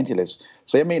spille i Los Angeles,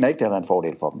 så jeg mener ikke, det har været en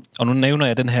fordel for dem. Og nu nævner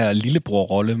jeg den her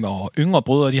lillebror-rolle, og yngre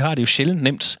brødre, de har det jo sjældent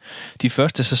nemt. De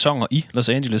første sæsoner i Los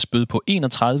Angeles bød på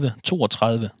 31,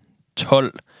 32,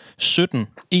 12, 17,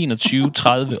 21,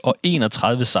 30 og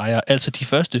 31 sejre. Altså de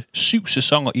første 7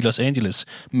 sæsoner i Los Angeles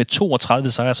med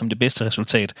 32 sejre som det bedste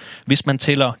resultat. Hvis man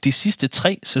tæller de sidste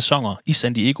 3 sæsoner i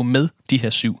San Diego med de her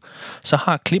 7, så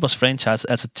har Clippers franchise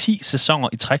altså 10 sæsoner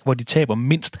i træk, hvor de taber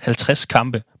mindst 50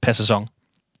 kampe per sæson.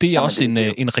 Det er også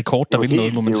en rekord, der vil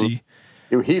noget, må man sige.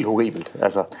 Det er jo helt horribelt.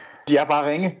 Altså, de er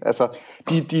bare ringe. Altså,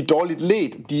 de er dårligt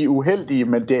ledt, de er uheldige,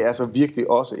 men det er altså virkelig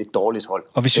også et dårligt hold.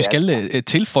 Og hvis vi skal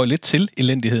tilføje lidt til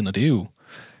elendigheden, og det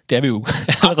er vi jo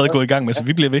allerede gået i gang med, så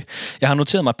vi bliver ved. Jeg har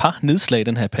noteret mig et par nedslag i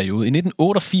den her periode. I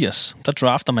 1988, der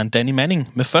drafter man Danny Manning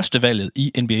med førstevalget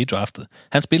i NBA-draftet.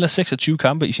 Han spiller 26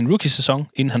 kampe i sin rookie-sæson,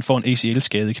 inden han får en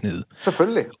ACL-skade i knæet.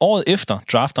 Selvfølgelig. Året efter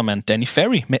drafter man Danny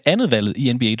Ferry med andetvalget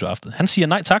i NBA-draftet. Han siger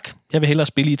nej tak, jeg vil hellere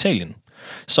spille i Italien.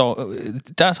 Så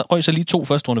der røg så lige 2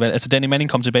 førsterundevalg. Altså Danny Manning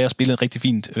kom tilbage og spillede rigtig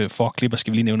fint for Clippers,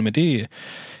 skal vi lige nævne. Men det,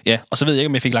 ja, og så ved jeg ikke,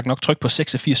 om jeg fik lagt nok tryk på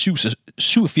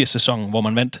 86-87 sæsonen, hvor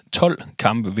man vandt 12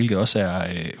 kampe, hvilket også er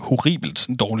horribelt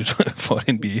dårligt for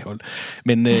et NBA-hold.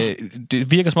 Men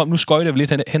det virker som om, nu skøjter vi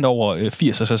lidt hen over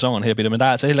 80 sæsonen her, Peter, men der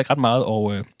er altså heller ikke ret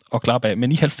meget at klappe af.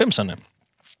 Men i 90'erne,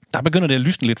 der begynder det at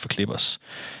lysne lidt for Clippers.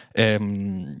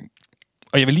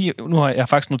 Og jeg vil lige, nu har jeg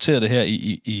faktisk noteret det her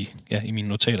i mine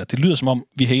notater. Det lyder som om,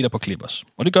 vi hater på Clippers.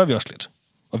 Og det gør vi også lidt.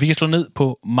 Og vi kan slå ned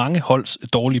på mange holds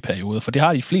dårlige perioder, for det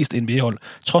har de fleste NBA-hold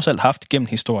trods alt haft gennem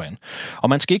historien. Og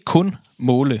man skal ikke kun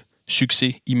måle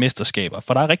succes i mesterskaber,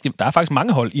 for der er faktisk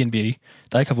mange hold i NBA,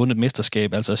 der ikke har vundet et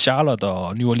mesterskab. Altså Charlotte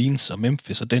og New Orleans og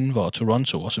Memphis og Denver og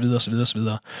Toronto osv. osv.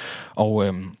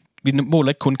 Og vi måler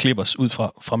ikke kun Clippers ud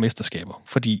fra mesterskaber,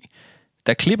 fordi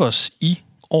da Clippers i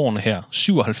årene her,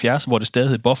 77, hvor det stadig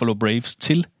hed Buffalo Braves,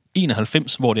 til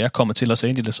 91, hvor det er kommet til Los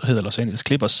Angeles og hedder Los Angeles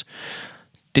Clippers.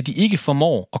 Da de ikke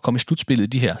formår at komme i slutspillet i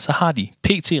de her, så har de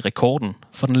PT-rekorden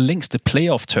for den længste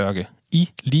playoff-tørke i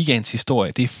ligaens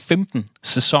historie. Det er 15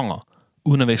 sæsoner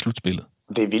uden at være i slutspillet.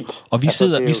 Det er vildt. Og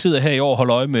vi sidder her i år og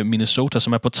holder øje med Minnesota,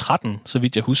 som er på 13, så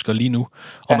vidt jeg husker lige nu,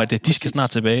 om at de skal snart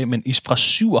tilbage. Men fra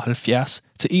 77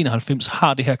 til 91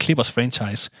 har det her Clippers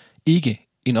franchise ikke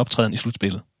en optræden i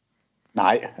slutspillet.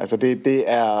 Nej, altså det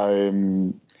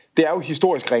er jo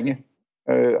historisk ringe,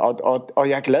 og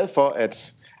jeg er glad for,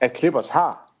 at Clippers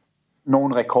har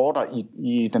nogle rekorder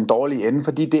i den dårlige ende,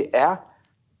 fordi det er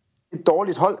et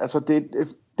dårligt hold. Altså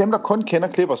dem, der kun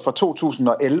kender Clippers fra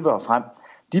 2011 og frem,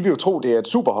 de vil jo tro, det er et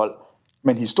superhold,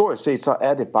 men historisk set, så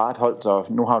er det bare et hold, så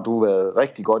nu har du været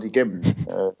rigtig godt igennem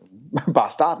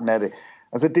bare starten af det.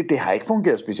 Altså det har ikke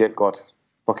fungeret specielt godt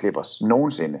for Clippers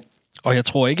nogensinde. Og jeg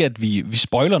tror ikke, at vi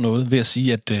spoiler noget ved at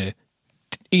sige, at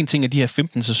en ting af de her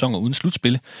 15 sæsoner uden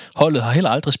slutspil, holdet har heller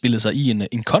aldrig spillet sig i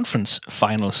en conference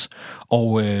finals,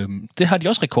 og det har de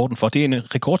også rekorden for. Det er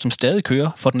en rekord, som stadig kører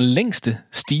for den længste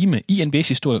stime i NBA's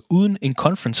historie uden en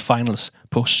conference finals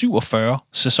på 47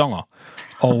 sæsoner.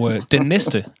 Og den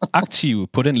næste aktive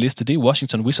på den liste, det er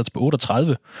Washington Wizards på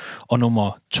 38, og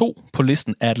nummer 2 på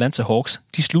listen er Atlanta Hawks.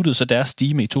 De sluttede så deres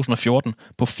stime i 2014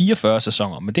 på 44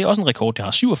 sæsoner, men det er også en rekord. De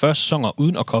har 47 sæsoner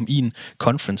uden at komme i en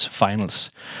conference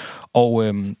finals.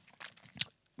 Og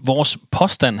vores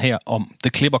påstand her om The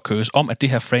Clipper Curse, om at det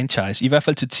her franchise i hvert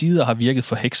fald til tider har virket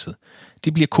forhekset,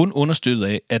 det bliver kun understøttet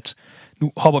af, at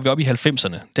nu hopper vi op i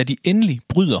 90'erne, da de endelig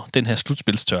bryder den her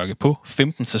slutspilstørke på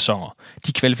 15 sæsoner.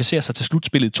 De kvalificerer sig til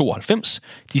slutspillet i 92.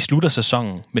 De slutter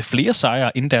sæsonen med flere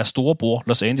sejre end deres storebror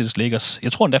Los Angeles Lakers.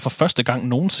 Jeg tror endda for første gang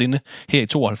nogensinde her i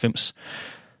 92.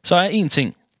 Så er en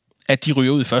ting, at de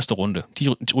ryger ud i første runde.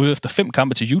 De ryger efter 5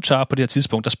 kampe til Utah. På det her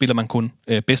tidspunkt, der spiller man kun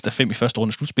bedst af 5 i første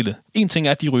runde slutspillet. En ting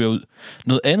er, at de ryger ud.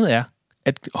 Noget andet er,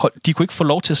 at de kunne ikke få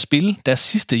lov til at spille deres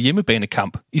sidste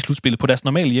hjemmebanekamp i slutspillet på deres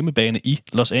normale hjemmebane i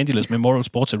Los Angeles Memorial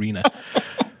Sports Arena.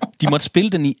 De måtte spille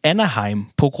den i Anaheim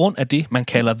på grund af det, man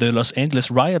kalder The Los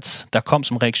Angeles Riots, der kom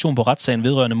som reaktion på retssagen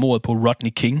vedrørende mordet på Rodney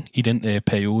King i den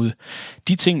periode.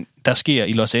 De ting, der sker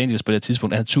i Los Angeles på det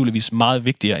tidspunkt, er naturligvis meget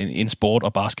vigtigere end sport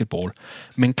og basketball.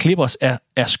 Men Clippers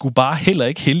er sgu bare heller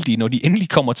ikke heldige, når de endelig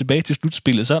kommer tilbage til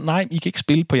slutspillet. Så nej, I kan ikke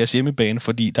spille på jeres hjemmebane,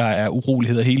 fordi der er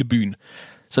uroligheder hele byen.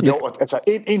 Så det... Jo, altså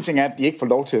en ting er, at de ikke får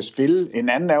lov til at spille. En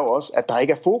anden er jo også, at der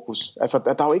ikke er fokus. Altså,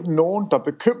 der er jo ikke nogen, der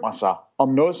bekymrer sig om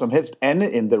noget som helst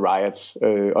andet end The Riots.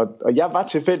 Og jeg var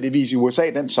tilfældigvis i USA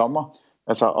den sommer,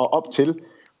 altså og op til,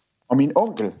 og min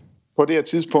onkel på det her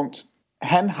tidspunkt,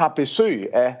 han har besøg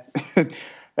af...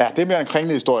 ja, det bliver en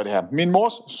kringlet historie, det her. Min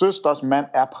mors søsters mand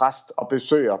er præst og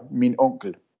besøger min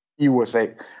onkel i USA,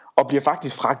 og bliver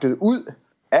faktisk fragtet ud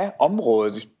af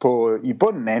området i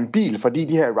bunden af en bil, fordi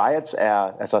de her riots er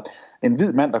altså en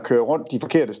hvid mand, der kører rundt de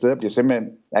forkerte steder, bliver simpelthen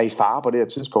i fare på det her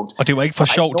tidspunkt. Og det var ikke for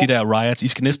sjovt, de der riots. I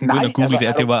skal næsten gå ind og google det,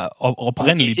 at det var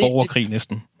oprindelig borgerkrig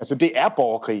næsten. Altså det er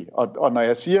borgerkrig, og når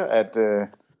jeg siger,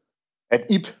 at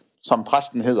Ib, som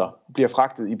præsten hedder, bliver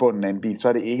fragtet i bunden af en bil, så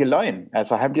er det ikke løgn.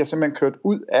 Altså han bliver simpelthen kørt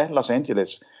ud af Los Angeles,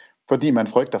 fordi man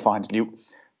frygter for hans liv.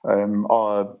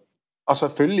 Og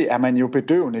selvfølgelig er man jo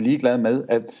bedøvende ligeglad med,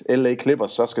 at LA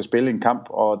Clippers så skal spille en kamp,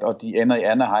 og de ender i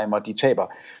Anaheim, og de taber.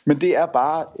 Men det er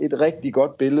bare et rigtig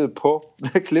godt billede på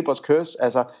Clippers curse.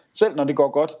 Altså, selv når det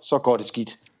går godt, så går det skidt.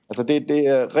 Altså, det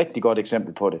er et rigtig godt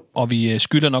eksempel på det. Og vi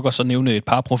skylder nok også at nævne et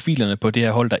par profilerne på det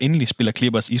her hold, der endelig spiller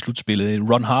Clippers i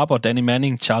slutspillet. Ron Harper, Danny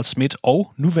Manning, Charles Smith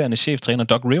og nuværende cheftræner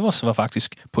Doc Rivers var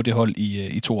faktisk på det hold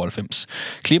i 92.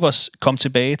 Clippers kom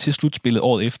tilbage til slutspillet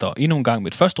året efter, endnu en gang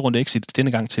med et første runde exit,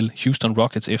 denne gang til Houston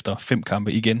Rockets efter 5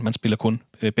 kampe. Igen, man spiller kun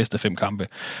bedst af 5 kampe.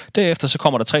 Derefter så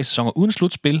kommer der 3 sæsoner uden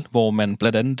slutspil, hvor man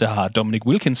blandt andet der har Dominic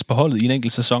Wilkins på holdet i en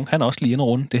enkelt sæson. Han er også lige inde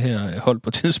runde det her hold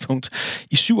på tidspunkt.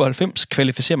 I 97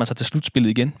 kvalificerer man sig til slutspillet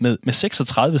igen med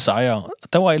 36 sejre.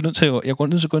 Der var jeg nødt til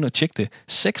at gå ind og tjekke det.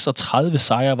 36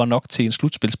 sejre var nok til en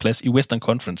slutspilsplads i Western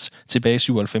Conference tilbage i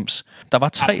 97. Der var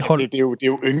 3 hold. Det er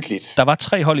jo ynkeligt. Der var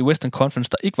 3 hold i Western Conference,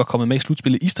 der ikke var kommet med i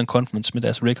slutspillet i Eastern Conference med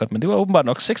deres record, men det var åbenbart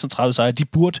nok 36 sejre. De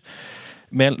burde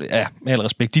med al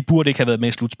respekt, de burde ikke have været med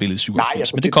i slutspillet i 97,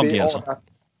 altså men det kom de altså.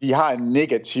 De har en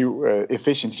negativ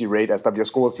efficiency rate, altså der bliver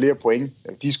scoret flere point.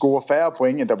 De scorer færre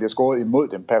point, end der bliver scoret imod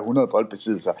dem per 100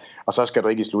 boldbesiddelser, og så skal du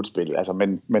ikke i slutspillet. Altså,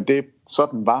 men det,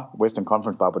 sådan var Western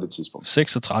Conference bare på det tidspunkt.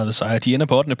 36 sejre. De ender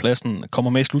på 8. pladsen,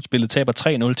 kommer med i slutspillet,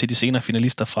 taber 3-0 til de senere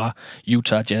finalister fra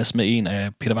Utah Jazz med en af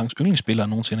Peter Wangs yndlingsspillere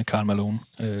nogensinde, Karl Malone.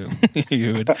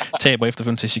 Taber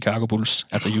efterfølgende til Chicago Bulls,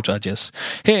 altså Utah Jazz.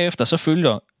 Herefter så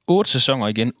følger 8 sæsoner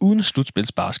igen uden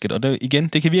slutspilsbasket, og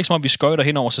det kan virke som om vi skøjter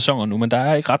hen over sæsoner nu, men der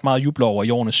er ikke ret meget jubel over i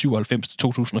årene 97 til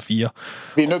 2004.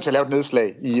 Vi er nødt til at lave et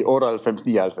nedslag i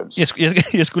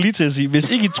 98-99. Jeg skulle lige til at sige,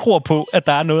 hvis ikke I tror på, at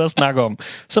der er noget at snakke om,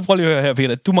 så prøv lige at høre her,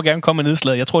 Peter. Du må gerne komme med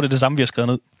nedslaget. Jeg tror, det er det samme, vi har skrevet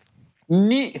ned.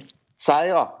 9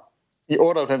 sejre i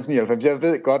 98-99. Jeg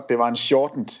ved godt, det var en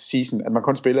shortened season, at man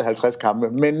kun spillede 50 kampe,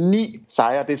 men 9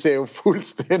 sejre, det ser jo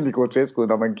fuldstændig grotesk ud,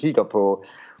 når man kigger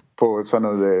på sådan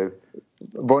noget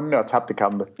vundne og tabte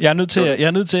kampe. Jeg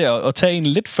er nødt til at tage en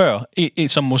lidt før,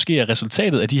 som måske er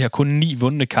resultatet af de her kun 9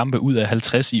 vundne kampe ud af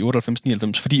 50 i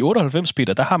 98-99. Fordi i 98,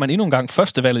 Peter, der har man endnu en gang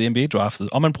førstevalget i NBA-draftet,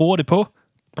 og man bruger det på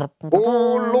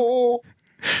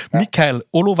Mikael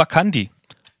Olowokandi.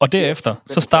 Og derefter,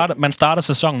 så starter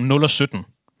sæsonen 0-17.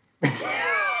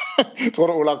 Tror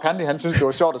du, Olowokandi, han synes, det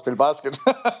var sjovt at spille basket?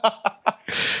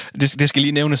 Det skal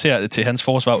lige nævnes her til hans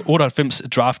forsvar. 98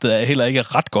 draftet er heller ikke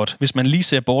ret godt. Hvis man lige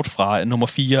ser bort fra nummer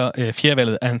 4.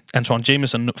 valget, Antoine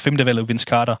Jameson, 5. valget, Vince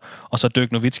Carter, og så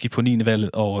Dirk Nowitzki på 9. valget,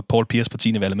 og Paul Pierce på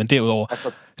 10. valget. Men derudover,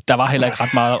 der var heller ikke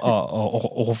ret meget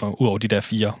ud over de der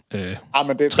 4.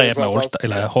 Tre af dem er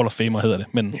eller Hall of Famer hedder det.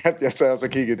 Men jeg sad og så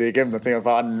kiggede det igennem og tænkte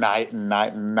bare,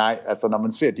 nej. Altså, når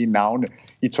man ser de navne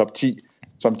i top 10,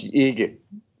 som de ikke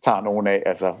tager nogen af,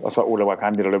 altså, og så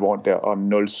Olowokandi, der løber rundt der, og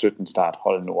 0-17 start,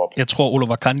 hold nu op. Jeg tror,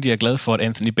 Olowokandi er glad for, at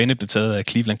Anthony Bennett blev taget af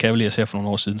Cleveland Cavaliers her for nogle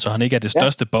år siden, så han ikke er det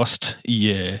største bust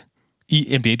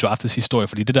i NBA-draftets historie,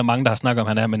 fordi det der mange, der har snakket om,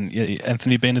 han er, men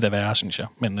Anthony Bennett er værre, synes jeg.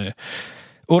 Men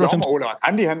 98...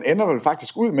 Olowokandi, han ender vel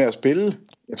faktisk ud med at spille,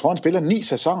 jeg tror, han spiller 9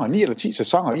 eller 10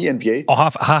 sæsoner i NBA. Og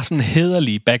har sådan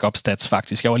hæderlige backup stats,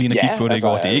 faktisk. Jeg var lige inde og kigge på det i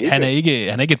går. Han er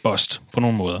ikke et bust på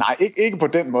nogen måde. Nej, ikke på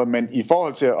den måde, men i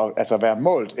forhold til at være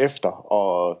målt efter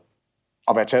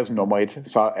og være taget som nummer 1,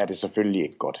 så er det selvfølgelig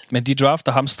ikke godt. Men de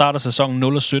drafter ham, starter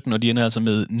sæsonen 0-17, og de ender altså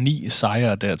med 9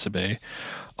 sejre der tilbage.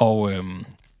 Og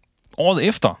året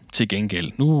efter, til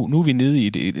gengæld, nu er vi nede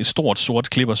i et stort sort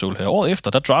klippersål her. Året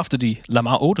efter, der draftede de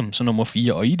Lamar Odom som nummer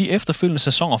 4, og i de efterfølgende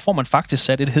sæsoner får man faktisk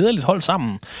sat et hæderligt hold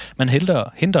sammen. Man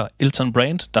henter Elton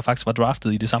Brand, der faktisk var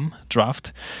draftet i det samme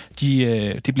draft.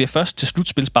 De bliver først til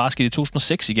slutspilsbasket i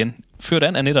 2006 igen. Ført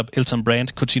an af netop Elton Brand,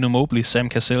 Coutinho Mobley, Sam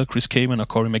Cassell, Chris Kaman og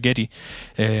Corey Maggette.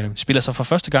 Spiller sig for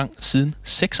første gang siden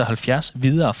 76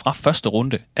 videre fra første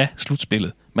runde af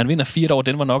slutspillet. Man vinder 4 over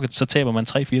Denver Nuggets, så taber man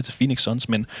 3-4 til Phoenix Suns,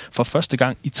 men for første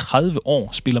gang i 30 år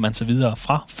spiller man sig videre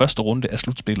fra første runde af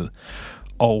slutspillet.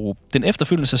 Og den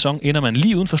efterfølgende sæson ender man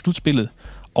lige uden for slutspillet,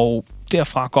 og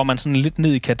derfra går man sådan lidt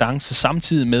ned i kadence,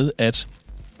 samtidig med, at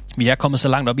vi er kommet så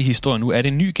langt op i historien nu, er det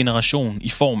en ny generation i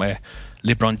form af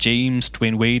LeBron James,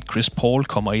 Dwayne Wade, Chris Paul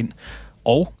kommer ind,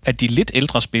 og at de lidt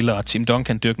ældre spillere, Tim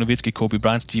Duncan, Dirk Nowitzki, Kobe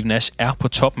Bryant, Steve Nash, er på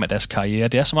toppen af deres karriere.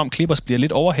 Det er som om Clippers bliver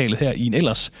lidt overhalet her i en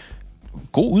ellers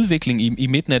god udvikling i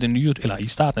midten af det nye, eller i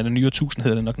starten af det nye årtusind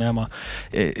hedder det nok nærmere.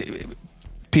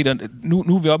 Peter,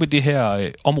 nu er vi oppe i det her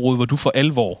område, hvor du for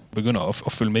alvor begynder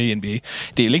at følge med i NBA.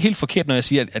 Det er ikke helt forkert, når jeg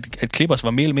siger, at Clippers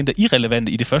var mere eller mindre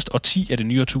irrelevante i det første årti af det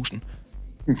nye årtusind.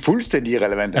 Fuldstændig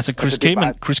irrelevant. Altså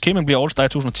Chris Kaman bliver All-Star i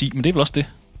 2010, men det er vel også det?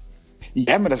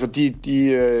 Ja, men altså,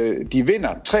 de vinder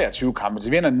 23 kampe, de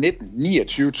vinder 19,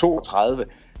 29, 32.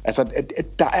 Altså,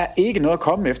 der er ikke noget at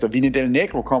komme efter. Vinny Del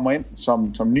Negro kommer ind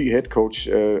som ny head coach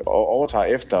og overtager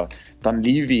efter Don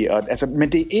Levy.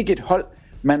 Men det er ikke et hold,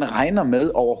 man regner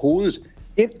med overhovedet,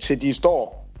 indtil de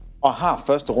står og har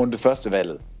første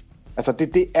valget. Altså,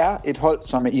 det er et hold,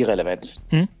 som er irrelevant.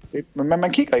 Men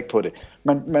man kigger ikke på det.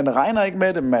 Man regner ikke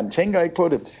med det, man tænker ikke på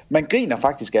det. Man griner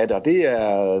faktisk af det, og det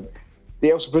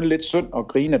er jo selvfølgelig lidt synd at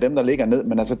grine af dem, der ligger ned,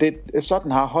 men altså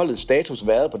sådan har holdet status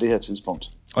været på det her tidspunkt.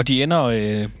 Og de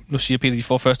ender, nu siger Peter, de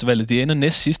får førstevalget, de ender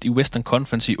næst sidst i Western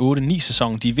Conference i 8-9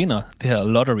 sæsonen. De vinder det her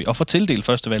lottery og får tildelt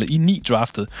førstevalget i 9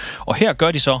 draftet. Og her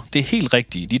gør de så det helt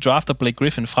rigtige. De drafter Blake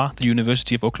Griffin fra The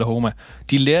University of Oklahoma.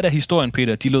 De lærte af historien,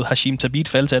 Peter. De lod Hashim Thabit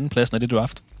falde til andenpladsen af det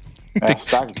draft. Ja,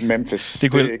 stakkels Memphis.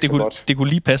 Det kunne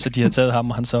lige passe, at de havde taget ham,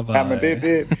 og han så var... Ja, men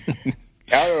det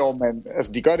jo, men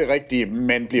altså, de gør det rigtigt,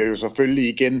 men bliver jo selvfølgelig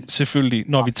igen... Selvfølgelig,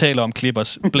 når vi taler om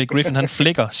Clippers. Blake Griffin, han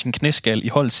flækker sin knæskal i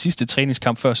holdets sidste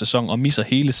træningskamp før sæson, og misser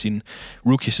hele sin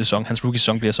rookie-sæson. Hans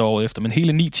rookie-sæson bliver så året efter, men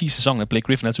hele 9-10 sæsonen er Blake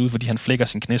Griffin altså ude, fordi han flækker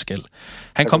sin knæskal.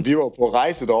 Vi var på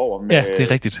rejse derover med... Ja, det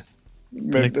er rigtigt.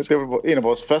 Men det var en af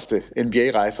vores første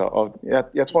NBA-rejser, og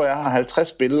jeg tror, jeg har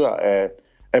 50 billeder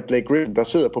af Blake Griffin, der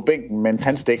sidder på bænken med en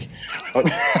tandstik.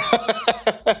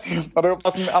 Og det var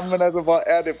bare sådan, men altså, hvor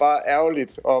er det bare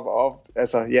ærgerligt.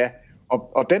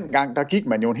 Og dengang, der gik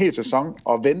man jo en hel sæson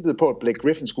og ventede på, at Blake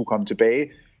Griffin skulle komme tilbage,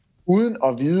 uden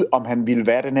at vide, om han ville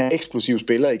være den her eksplosive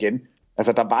spiller igen.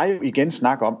 Altså, der var jo igen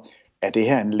snak om, er det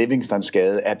her en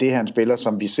Livingston-skade? Er det her en spiller,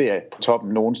 som vi ser på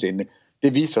toppen nogensinde?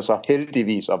 Det viser sig så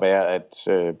heldigvis at være, at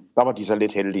der var de så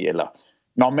lidt heldige, eller...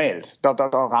 Normalt.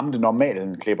 Der ramte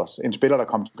normalen Clippers. En spiller, der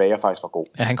kom tilbage og faktisk var god.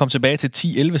 Ja, han kom tilbage til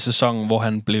 10-11-sæsonen, hvor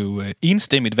han blev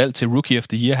enstemmigt valgt til Rookie of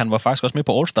the Year. Han var faktisk også med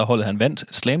på All-Star-holdet. Han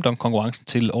vandt Slam Dunk-konkurrencen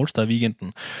til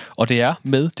All-Star-weekenden. Og det er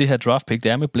med det her draft pick,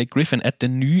 det er med Blake Griffin, at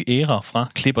den nye æra fra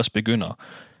Clippers begynder.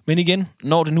 Men igen,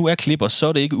 når det nu er Clippers, så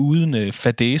er det ikke uden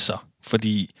fadæser,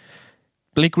 fordi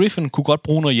Blake Griffin kunne godt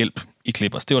bruge noget hjælp i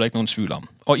Clippers. Det var der ikke nogen tvivl om.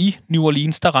 Og i New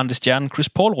Orleans, der rendte stjernen Chris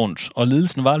Paul rundt, og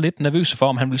ledelsen var lidt nervøse for,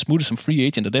 om han ville smutte som free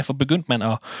agent, og derfor begyndte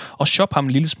man at shoppe ham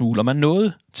en lille smule, og man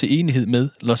nåede til enighed med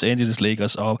Los Angeles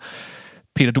Lakers, og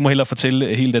Peter, du må hellere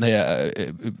fortælle hele den her,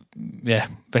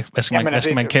 hvad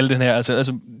skal man kalde den her?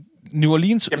 Altså New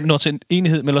Orleans når til en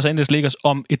enighed med Los Angeles Lakers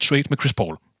om et trade med Chris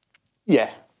Paul. Ja,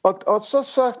 og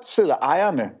så sidder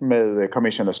ejerne med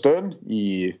Commissioner Stern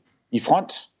i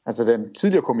front, altså den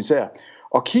tidligere kommissær,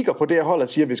 og kigger på det her hold og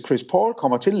siger, hvis Chris Paul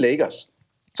kommer til Lakers,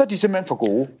 så er de simpelthen for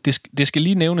gode. Det skal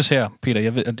lige nævnes her, Peter,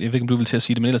 jeg ved ikke, om du vil til at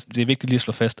sige det, men ellers det er vigtigt lige at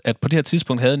slå fast, at på det her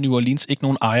tidspunkt havde New Orleans ikke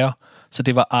nogen ejer, så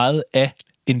det var ejet af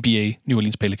NBA, New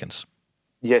Orleans Pelicans.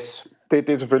 Yes, det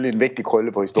er selvfølgelig en vigtig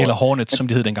krølle på historien. Eller Hornets, som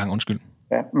de hed dengang, undskyld.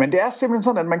 Ja, men det er simpelthen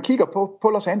sådan, at man kigger på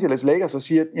Los Angeles Lakers og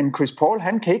siger, jamen Chris Paul,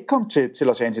 han kan ikke komme til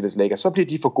Los Angeles Lakers, så bliver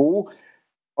de for gode.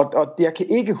 Og jeg kan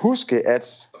ikke huske,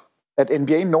 at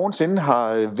NBA nogensinde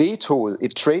har vetoet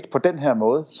et trade på den her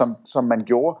måde, som man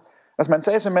gjorde. Altså man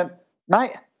sagde simpelthen, nej,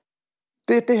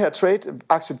 det her trade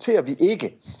accepterer vi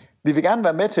ikke. Vi vil gerne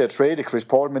være med til at trade Chris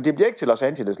Paul, men det bliver ikke til Los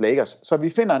Angeles Lakers, så vi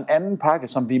finder en anden pakke,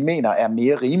 som vi mener er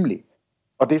mere rimelig.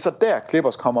 Og det er så der,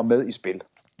 Clippers kommer med i spil.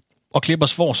 Og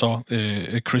Clippers får så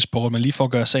Chris Paul, men lige for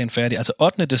at gøre sagen færdig. Altså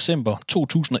 8. december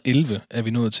 2011 er vi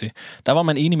nået til. Der var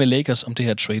man enig med Lakers om det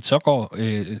her trade. Så går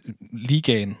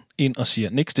ligaen ind og siger,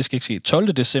 niks, det skal ikke ske.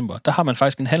 12. december, der har man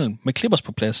faktisk en handel med Clippers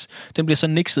på plads. Den bliver så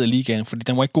nikset af ligaen, fordi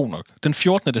den var ikke god nok. Den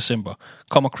 14. december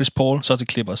kommer Chris Paul så til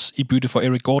Clippers i bytte for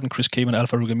Eric Gordon, Chris Kaman,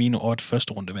 Al-Farouq Aminu og et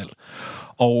første rundevalg.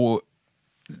 Og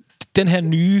den her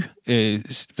nye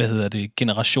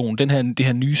generation, det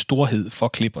her nye storhed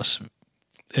for Clippers,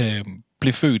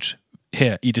 blev født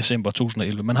her i december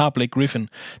 2011. Man har Blake Griffin,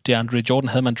 DeAndre Jordan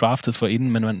havde man draftet for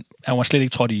inden, men han var slet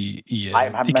ikke trådt i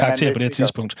karakter på det her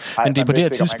tidspunkt. Men det er på det her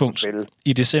tidspunkt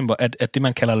i december, at det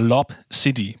man kalder Lob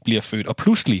City bliver født. Og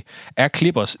pludselig er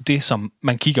Clippers det, som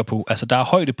man kigger på. Altså der er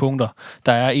højdepunkter,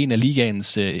 der er en af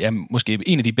ligaens, måske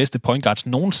en af de bedste point guards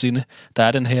nogensinde. Der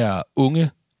er den her unge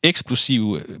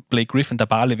eksplosive Blake Griffin, der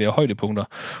bare leverer højdepunkter.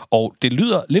 Og det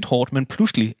lyder lidt hårdt, men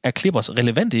pludselig er Clippers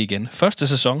relevante igen. Første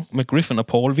sæson med Griffin og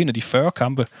Paul vinder de 40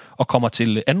 kampe og kommer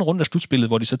til anden runde af slutspillet,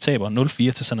 hvor de så taber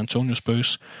 0-4 til San Antonio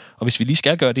Spurs. Og hvis vi lige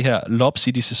skal gøre det her Lob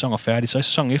City-sæsoner færdig, så er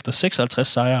sæsonen efter 56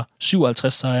 sejre,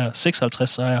 57 sejre, 56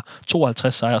 sejre,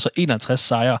 52 sejre og så 51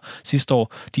 sejre sidste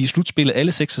år. De er i slutspillet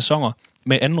alle 6 sæsoner.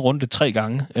 Med anden runde 3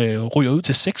 gange, ryger ud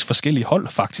til 6 forskellige hold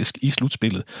faktisk i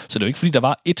slutspillet. Så det er jo ikke fordi, der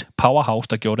var et powerhouse,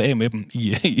 der gjorde det af med dem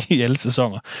i alle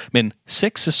sæsoner. Men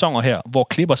 6 sæsoner her, hvor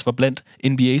Clippers var blandt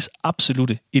NBA's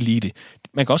absolute elite.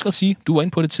 Man kan også godt sige, du var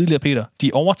inde på det tidligere, Peter,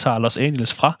 de overtager Los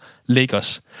Angeles fra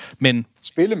Lakers. Men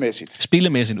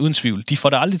spillemæssigt, uden tvivl. De får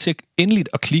det aldrig til endeligt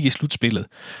at klikke i slutspillet.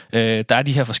 Der er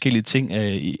de her forskellige ting.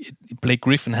 Blake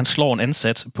Griffin, han slår en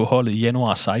ansat på holdet i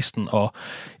januar 16, og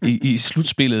i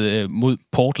slutspillet mod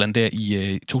Portland der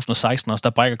i 2016 også, der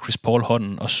brækker Chris Paul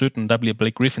hånden, og 17, der bliver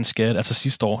Blake Griffin skadet, altså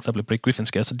sidste år, der blev Blake Griffin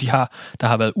skadet. Så der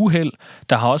har været uheld,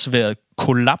 der har også været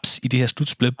kollaps i det her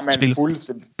slutspil.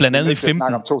 Blandt andet i 15.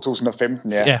 Om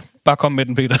 2015, ja. Ja, bare kom med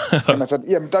den, Peter.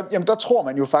 jamen, der tror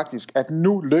man jo faktisk, at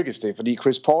nu lykkes det, fordi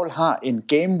Chris Paul har en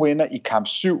game winner i kamp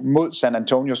 7 mod San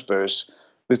Antonio Spurs.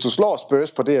 Hvis du slår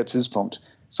Spurs på det her tidspunkt,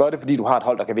 så er det fordi, du har et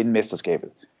hold, der kan vinde mesterskabet.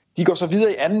 De går så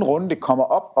videre i anden runde, kommer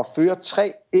op og fører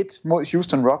 3-1 mod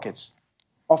Houston Rockets,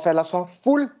 og falder så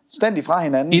fuldstændig fra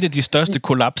hinanden. Et af de største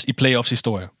kollaps i playoffs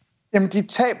historie. Jamen, de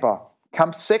taber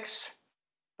kamp 6,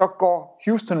 der går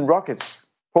Houston Rockets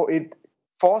på et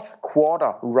fourth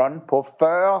quarter run på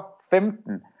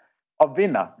 40-15 og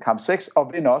vinder kamp 6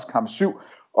 og vinder også kamp 7.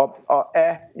 Og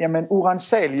af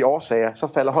uransagelige årsager, så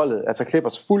falder holdet, altså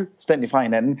Clippers, fuldstændig fra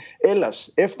hinanden. Ellers,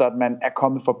 efter at man er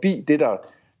kommet forbi det,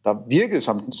 der virkede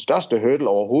som den største hurdle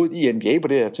overhovedet i NBA på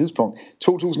det her tidspunkt,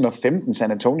 2015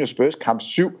 San Antonio Spurs kamp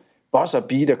 7, buzzer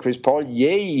beater Chris Paul,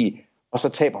 yay! Og så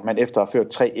taber man efter at have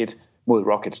ført 3-1 mod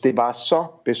Rockets. Det er bare så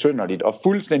besynderligt og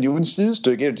fuldstændig uden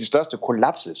sidestykke, et af de største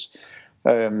kollapses.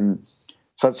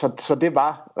 Så det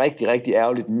var rigtig, rigtig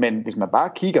ærgerligt. Men hvis man bare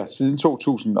kigger siden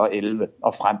 2011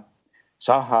 og frem,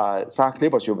 så har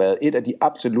Clippers jo været et af de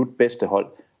absolut bedste hold,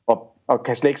 og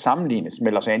kan slet ikke sammenlignes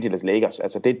med Los Angeles Lakers.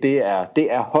 Altså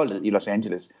det er holdet i Los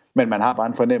Angeles, men man har bare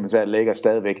en fornemmelse af, at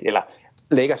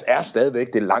Lakers er stadigvæk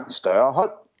det langt større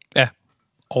hold. Ja,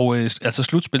 og altså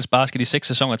slutspilsbasket i 6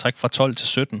 sæsoner træk fra 12 til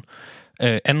 17.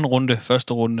 Anden runde,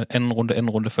 første runde, anden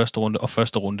runde, første runde og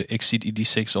første runde exit i de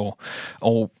 6 år.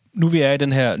 Og nu vi er i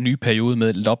den her nye periode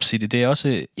med Lob City, det er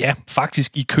også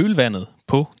faktisk i kølvandet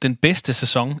på den bedste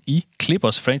sæson i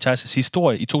Clippers franchises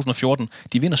historie i 2014.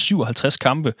 De vinder 57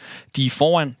 kampe. De er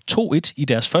foran 2-1 i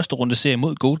deres første runde serie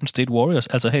mod Golden State Warriors,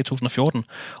 altså her i 2014.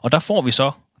 Og der får vi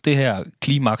så det her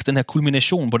klimaks, den her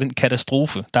kulmination på den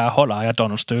katastrofe, der er holdejer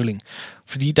Donald Sterling.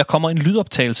 Fordi der kommer en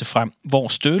lydoptagelse frem, hvor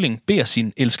Sterling beder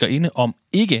sin elskerinde om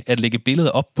ikke at lægge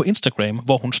billeder op på Instagram,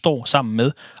 hvor hun står sammen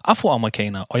med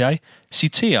afroamerikanere, og jeg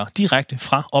citerer direkte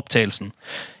fra optagelsen.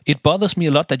 It bothers me a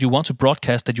lot that you want to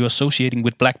broadcast that you're associating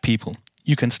with black people.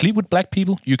 You can sleep with black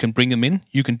people, you can bring them in,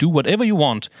 you can do whatever you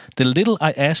want. The little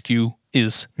I ask you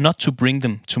is not to bring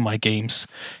them to my games.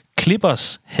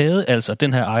 Clippers havde altså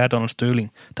den her ejer, Donald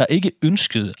Sterling, der ikke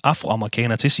ønskede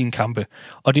afroamerikanere til sine kampe.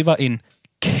 Og det var en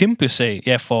kæmpe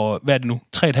sag, for, hvad er det nu,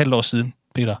 3,5 år siden,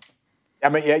 Peter?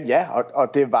 Jamen og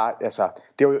det var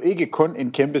jo ikke kun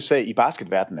en kæmpe sag i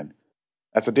basketverdenen.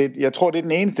 Altså jeg tror, det er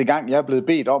den eneste gang, jeg er blevet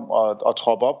bedt om at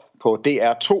troppe op på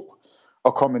DR2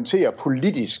 og kommentere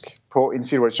politisk på en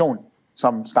situation,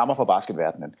 som stammer fra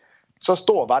basketverdenen. Så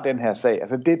stor var den her sag.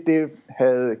 Altså det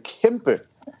havde kæmpe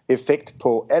effekt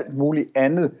på alt muligt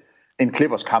andet end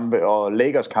Clippers kampe og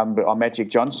Lakers kampe og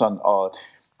Magic Johnson. Og,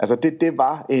 altså det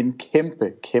var en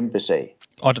kæmpe sag.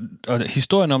 Og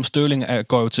historien om Sterling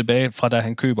går jo tilbage fra, da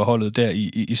han køber holdet der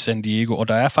i San Diego. Og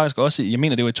der er faktisk også, jeg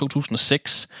mener det var i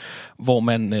 2006, hvor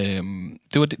man,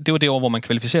 det var det år, hvor man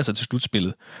kvalificerer sig til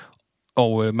slutspillet.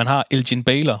 Og man har Elgin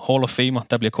Baylor, Hall of Famer,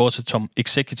 der bliver kåret som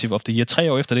Executive of the Year.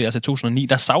 3 år efter det, altså 2009,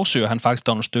 der sagsøger han faktisk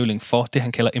Donald Sterling for det,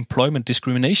 han kalder employment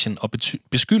discrimination, og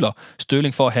beskylder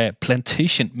Sterling for at have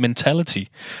plantation mentality.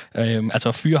 Altså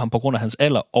at fyre ham på grund af hans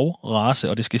alder og race.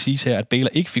 Og det skal siges her, at Baylor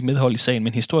ikke fik medhold i sagen,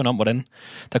 men historien om, hvordan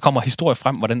der kommer historie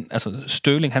frem, hvordan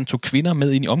Sterling han tog kvinder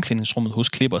med ind i omklædningsrummet hos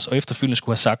Clippers, og efterfølgende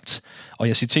skulle have sagt, og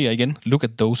jeg citerer igen, look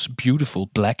at those beautiful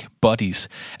black bodies.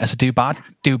 Altså det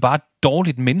er jo bare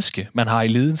dårligt menneske, man har i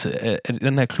ledelse af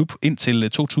den her klub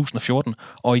indtil 2014.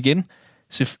 Og igen,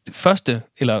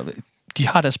 de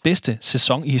har deres bedste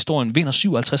sæson i historien, vinder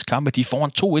 57 kampe, de er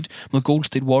foran 2-1 mod Golden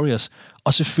State Warriors,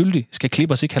 og selvfølgelig skal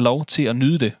Clippers ikke have lov til at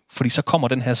nyde det, fordi så kommer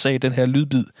den her sag, den her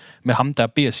lydbid med ham, der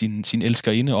beder sin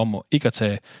elskerinde om ikke at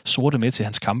tage sorte med til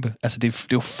hans kampe. Altså det er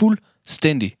jo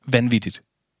fuldstændig vanvittigt.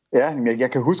 Ja,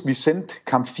 jeg kan huske, vi sendte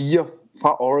kamp 4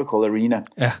 fra Oracle Arena,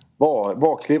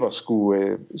 hvor Clippers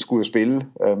skulle spille.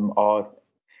 Og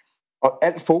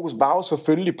alt fokus var jo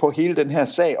selvfølgelig på hele den her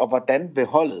sag, og hvordan vil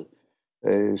holdet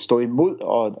stå imod,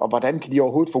 og hvordan kan de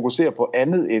overhovedet fokusere på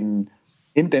andet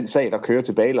end den sag, der kører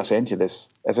tilbage i Los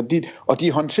Angeles. Altså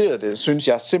de håndterede det, synes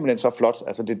jeg, simpelthen så flot.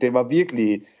 Altså det var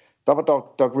virkelig, der var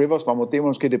Doc Rivers, det var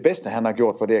måske det bedste, han har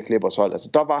gjort for det her Clippers hold. Altså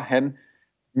der var han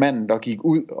manden, der gik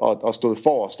ud og stod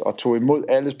forrest og tog imod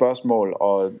alle spørgsmål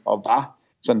og var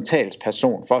sådan en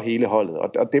talsperson for hele holdet.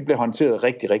 Og det blev håndteret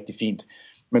rigtig, rigtig fint.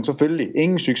 Men selvfølgelig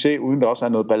ingen succes, uden der også er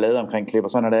noget ballade omkring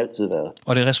Clippers. Sådan har det altid været.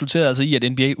 Og det resulterede altså i,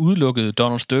 at NBA udelukkede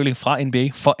Donald Sterling fra NBA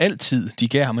for altid. De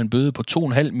gav ham en bøde på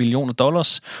 $2,5 million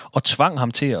og tvang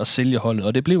ham til at sælge holdet.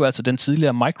 Og det blev altså den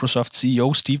tidligere Microsoft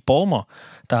CEO Steve Ballmer,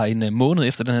 der en måned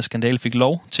efter den her skandale fik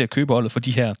lov til at købe holdet for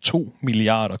de her 2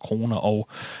 milliarder kroner. Og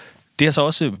det har så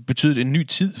også betydet en ny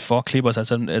tid for Clippers,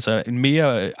 altså en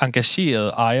mere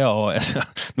engageret ejer, og altså,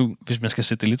 nu, hvis man skal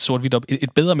sætte det lidt sort-hvidt op,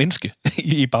 et bedre menneske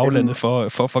i baglandet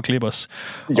for Clippers.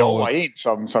 Jo, og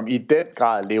en, som i den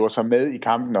grad lever sig med i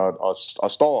kampen,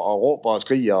 og står og råber og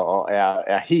skriger, og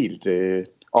er helt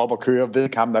op og kører ved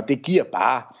kampen, og det giver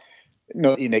bare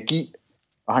noget energi.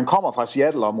 Og han kommer fra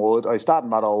Seattle-området, og i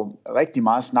starten var der jo rigtig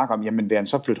meget snak om, jamen det er han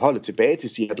så flyttet holdet tilbage til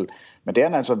Seattle. Men det har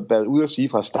han altså været ude at sige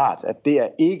fra start, at det er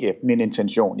ikke min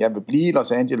intention. Jeg vil blive i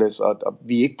Los Angeles, og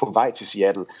vi er ikke på vej til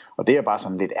Seattle. Og det er bare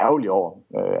sådan lidt ærgerligt over,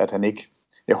 at han ikke...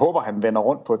 Jeg håber, han vender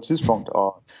rundt på et tidspunkt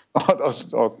og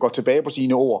går tilbage på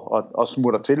sine ord og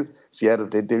smutter til Seattle.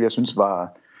 Det vil jeg synes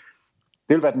var...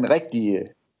 Det vil være den rigtige...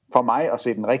 for mig at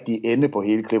se den rigtige ende på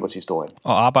hele Clippers-historien.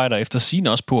 Og arbejder efter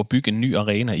sigende også på at bygge en ny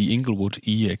arena i Inglewood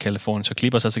i Californien, så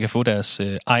Clippers altså kan få deres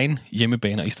egen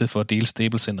hjemmebaner, i stedet for at dele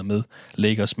Staples Center med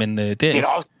Lakers. Men det er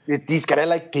også, de skal da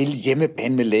heller ikke dele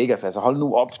hjemmebane med Lakers. Altså hold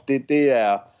nu op. Det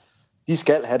er... De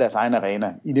skal have deres egen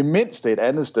arena. I det mindste et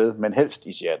andet sted, men helst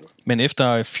i Seattle. Men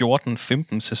efter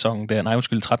 13-14 sæsonen,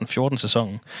 13-14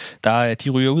 sæsonen, der de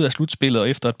ryger ud af slutspillet, og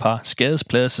efter et par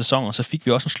skadesplagede sæsoner, så fik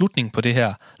vi også en slutning på det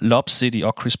her Lob City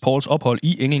og Chris Pauls ophold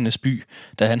i Englenes by,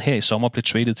 da han her i sommer blev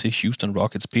traded til Houston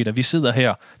Rockets. Peter, vi sidder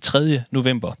her 3.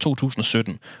 november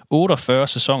 2017. 48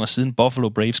 sæsoner siden Buffalo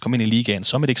Braves kom ind i ligaen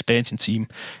som et expansion team.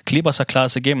 Clippers har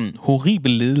klaret sig igennem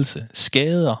horribel ledelse,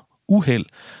 skader, uheld.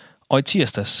 Og i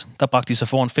tirsdags, der bragte de sig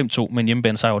foran 5-2 med en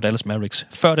hjemmebane sejr over Dallas Mavericks.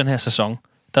 Før den her sæson,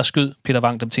 der skød Peter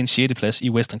Wang dem til en 6. plads i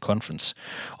Western Conference.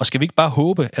 Og skal vi ikke bare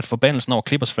håbe, at forbandelsen over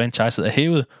Clippers-franchiset er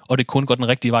hævet, og det kun går den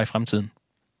rigtige vej i fremtiden?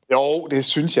 Jo, det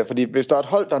synes jeg, fordi hvis der er et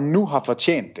hold, der nu har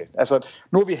fortjent det, altså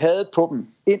nu har vi hadet på dem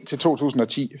indtil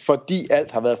 2010, fordi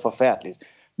alt har været forfærdeligt,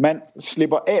 Man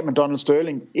slipper af med Donald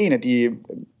Sterling, en af de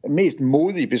mest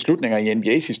modige beslutninger i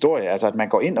NBA's historie, altså at man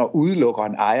går ind og udelukker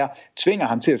en ejer, tvinger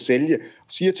ham til at sælge,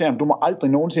 siger til ham, du må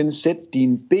aldrig nogensinde sætte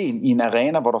dine ben i en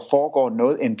arena, hvor der foregår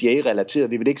noget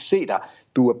NBA-relateret. Vi vil ikke se dig.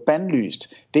 Du er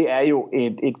bandlyst. Det er jo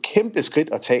et kæmpe skridt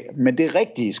at tage, men det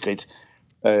rigtige skridt.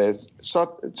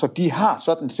 Så de har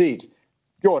sådan set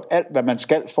gjort alt, hvad man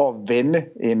skal for at vende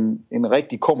en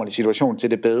rigtig kummerlig situation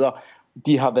til det bedre.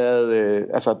 De har været,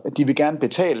 de vil gerne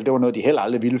betale, det var noget, de heller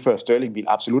aldrig ville før. Sterling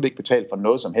ville absolut ikke betale for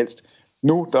noget som helst.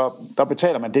 Nu, der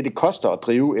betaler man det koster at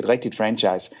drive et rigtigt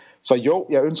franchise. Så jo,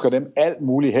 jeg ønsker dem alt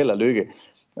muligt held og lykke.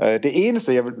 Det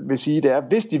eneste, jeg vil sige, det er,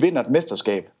 hvis de vinder et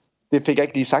mesterskab, det fik jeg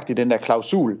ikke lige sagt i den der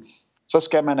klausul, så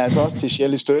skal man altså også til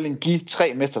Shelley Sterling give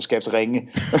 3 mesterskabsringe.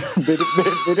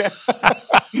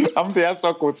 Jamen, det er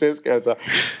så grotesk, altså.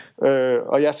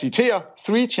 Og jeg citerer,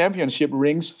 3 championship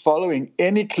rings following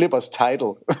any Clippers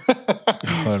title.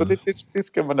 Så det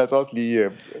skal man altså også lige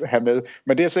have med.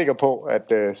 Men det er jeg sikker på,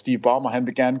 at Steve Ballmer, han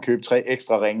vil gerne købe 3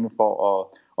 ekstra ringe for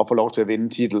at få lov til at vinde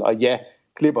titel. Og ja,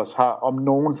 Clippers har om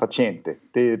nogen fortjent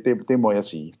det. Det må jeg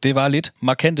sige. Det var lidt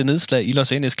markante nedslag i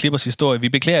Los Angeles Clippers historie. Vi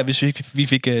beklager, hvis vi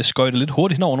fik skøjtet lidt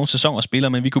hurtigt over nogle sæsoner spiller,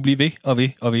 men vi kunne blive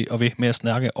ved med at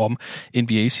snakke om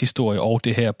NBA's historie og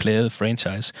det her plagede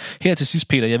franchise. Her til sidst,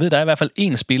 Peter, jeg ved, der er i hvert fald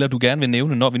en spiller, du gerne vil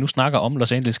nævne, når vi nu snakker om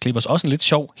Los Angeles Clippers. Også en lidt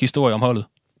sjov historie om holdet.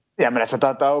 Jamen altså,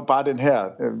 der er jo bare den her,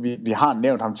 vi har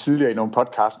nævnt ham tidligere i nogle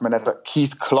podcast, men altså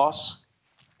Keith Kloss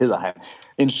hedder han.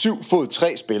 En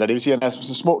 7'3" spiller, det vil sige, at han er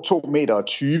så små 2,20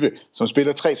 meter, som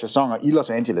spiller 3 sæsoner i Los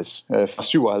Angeles fra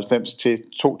 97 til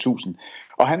 2000.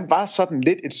 Og han var sådan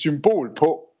lidt et symbol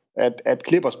på, at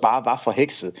Clippers bare var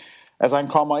forhekset. Altså han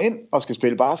kommer ind og skal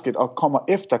spille basket, og kommer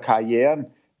efter karrieren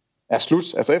er slut.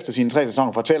 Altså efter sine 3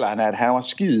 sæsoner fortæller han, at han var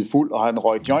skide fuld, og han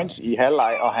røg joints i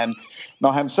halvleg, og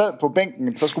når han sad på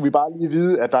bænken, så skulle vi bare lige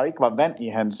vide, at der ikke var vand i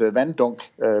hans vanddunk,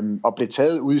 og blev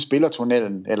taget ude i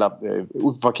spillertunnelen, eller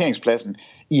ude på parkeringspladsen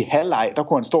i halvleg, der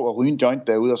kunne han stå og ryge en joint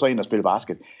derude, og så ind og spille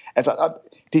basket. Altså,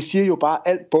 det siger jo bare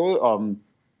alt, både om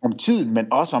tiden, men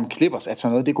også om Clippers, at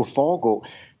sådan noget, det kunne foregå.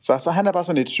 Så han er bare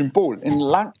sådan et symbol. En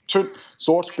lang, tynd,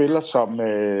 sort spiller,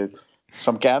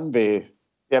 som gerne vil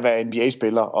være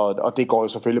NBA-spiller, og det går jo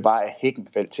selvfølgelig bare af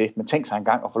Hækkenfeldt til. Men tænk sig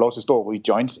engang at få lov til at stå og ryge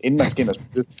joints, inden man skal ind og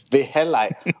spille ved halvleg,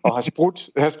 og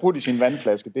have sprudt i sin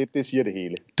vandflaske. Det siger det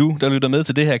hele. Du, der lytter med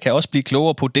til det her, kan også blive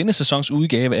klogere på denne sæsons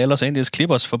udgave af Los Angeles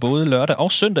Clippers for både lørdag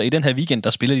og søndag i den her weekend. Der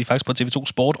spiller de faktisk på TV2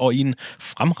 Sport og i en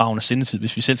fremragende sendetid,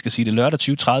 hvis vi selv skal sige det. Lørdag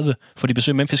 20:30 for de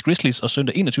besøger Memphis Grizzlies, og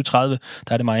søndag 21:30 der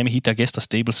er det Miami Heat, der gæster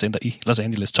Staples Center i Los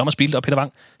Angeles. Thomas Bilde og Peter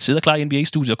Wang sidder klar i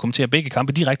NBA-studiet og kommenterer begge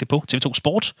kampe direkte på TV2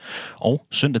 Sport. Og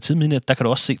søndag tid midnat, der kan du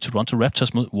også se Toronto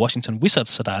Raptors mod Washington Wizards,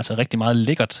 så der er altså rigtig meget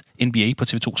lækkert NBA på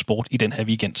TV2 Sport i den her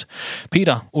weekend.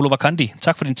 Peter Olovakandi,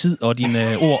 tak for din tid og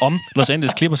dine ord om Los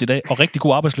Angeles Clippers i dag, og rigtig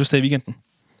god arbejdslyst i weekenden.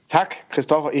 Tak,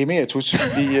 Christoffer Emeritus.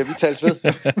 Vi tales ved.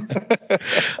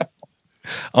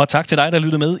 Og tak til dig, der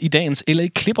lyttede med i dagens LA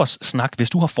Clippers-snak. Hvis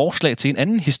du har forslag til en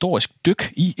anden historisk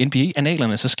dyk i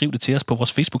NBA-analerne, så skriv det til os på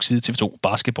vores Facebook-side TV2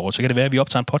 Basketball. Så kan det være, at vi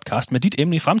optager en podcast med dit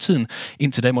emne i fremtiden.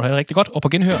 Indtil da må du have det rigtig godt, og på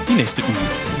genhør i næste uge.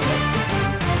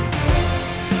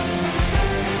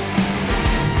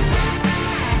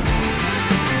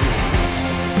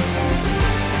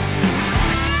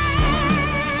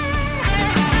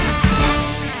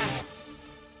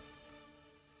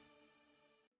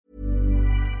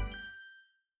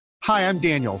 Hi, I'm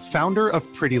Daniel, founder of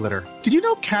Pretty Litter. Did you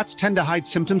know cats tend to hide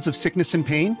symptoms of sickness and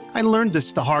pain? I learned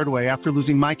this the hard way after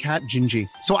losing my cat, Gingy.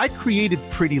 So I created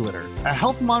Pretty Litter, a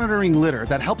health monitoring litter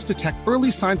that helps detect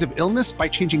early signs of illness by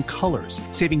changing colors,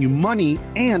 saving you money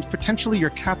and potentially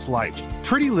your cat's life.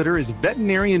 Pretty Litter is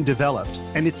veterinarian developed,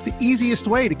 and it's the easiest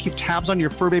way to keep tabs on your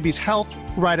fur baby's health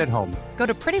right at home. Go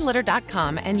to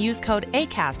prettylitter.com and use code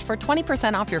ACAST for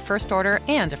 20% off your first order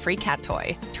and a free cat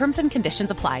toy. Terms and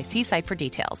conditions apply. See site for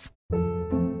details.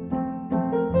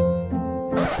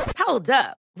 Hold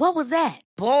up. What was that?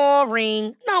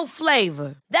 Boring. No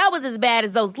flavor. That was as bad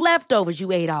as those leftovers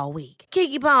you ate all week.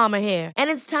 Keke Palmer here, and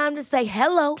it's time to say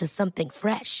hello to something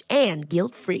fresh and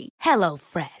guilt-free. Hello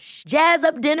Fresh. Jazz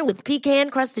up dinner with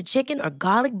pecan-crusted chicken or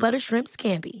garlic butter shrimp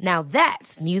scampi. Now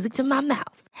that's music to my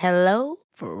mouth. Hello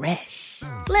Fresh.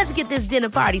 Let's get this dinner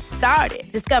party started.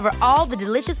 Discover all the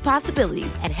delicious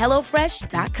possibilities at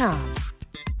HelloFresh.com.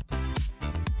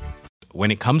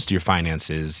 When it comes to your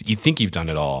finances, you think you've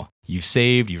done it all. You've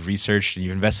saved, you've researched, and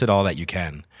you've invested all that you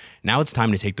can. Now it's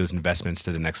time to take those investments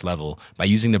to the next level by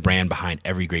using the brand behind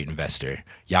every great investor,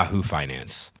 Yahoo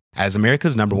Finance. As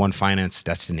America's #1 finance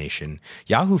destination,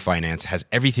 Yahoo Finance has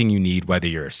everything you need, whether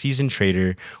you're a seasoned trader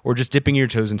or just dipping your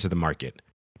toes into the market.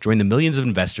 Join the millions of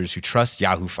investors who trust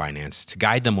Yahoo Finance to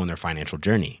guide them on their financial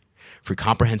journey. For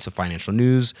comprehensive financial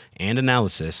news and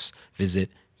analysis, visit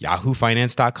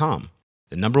yahoofinance.com,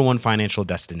 the #1 financial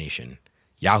destination,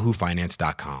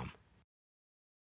 yahoofinance.com.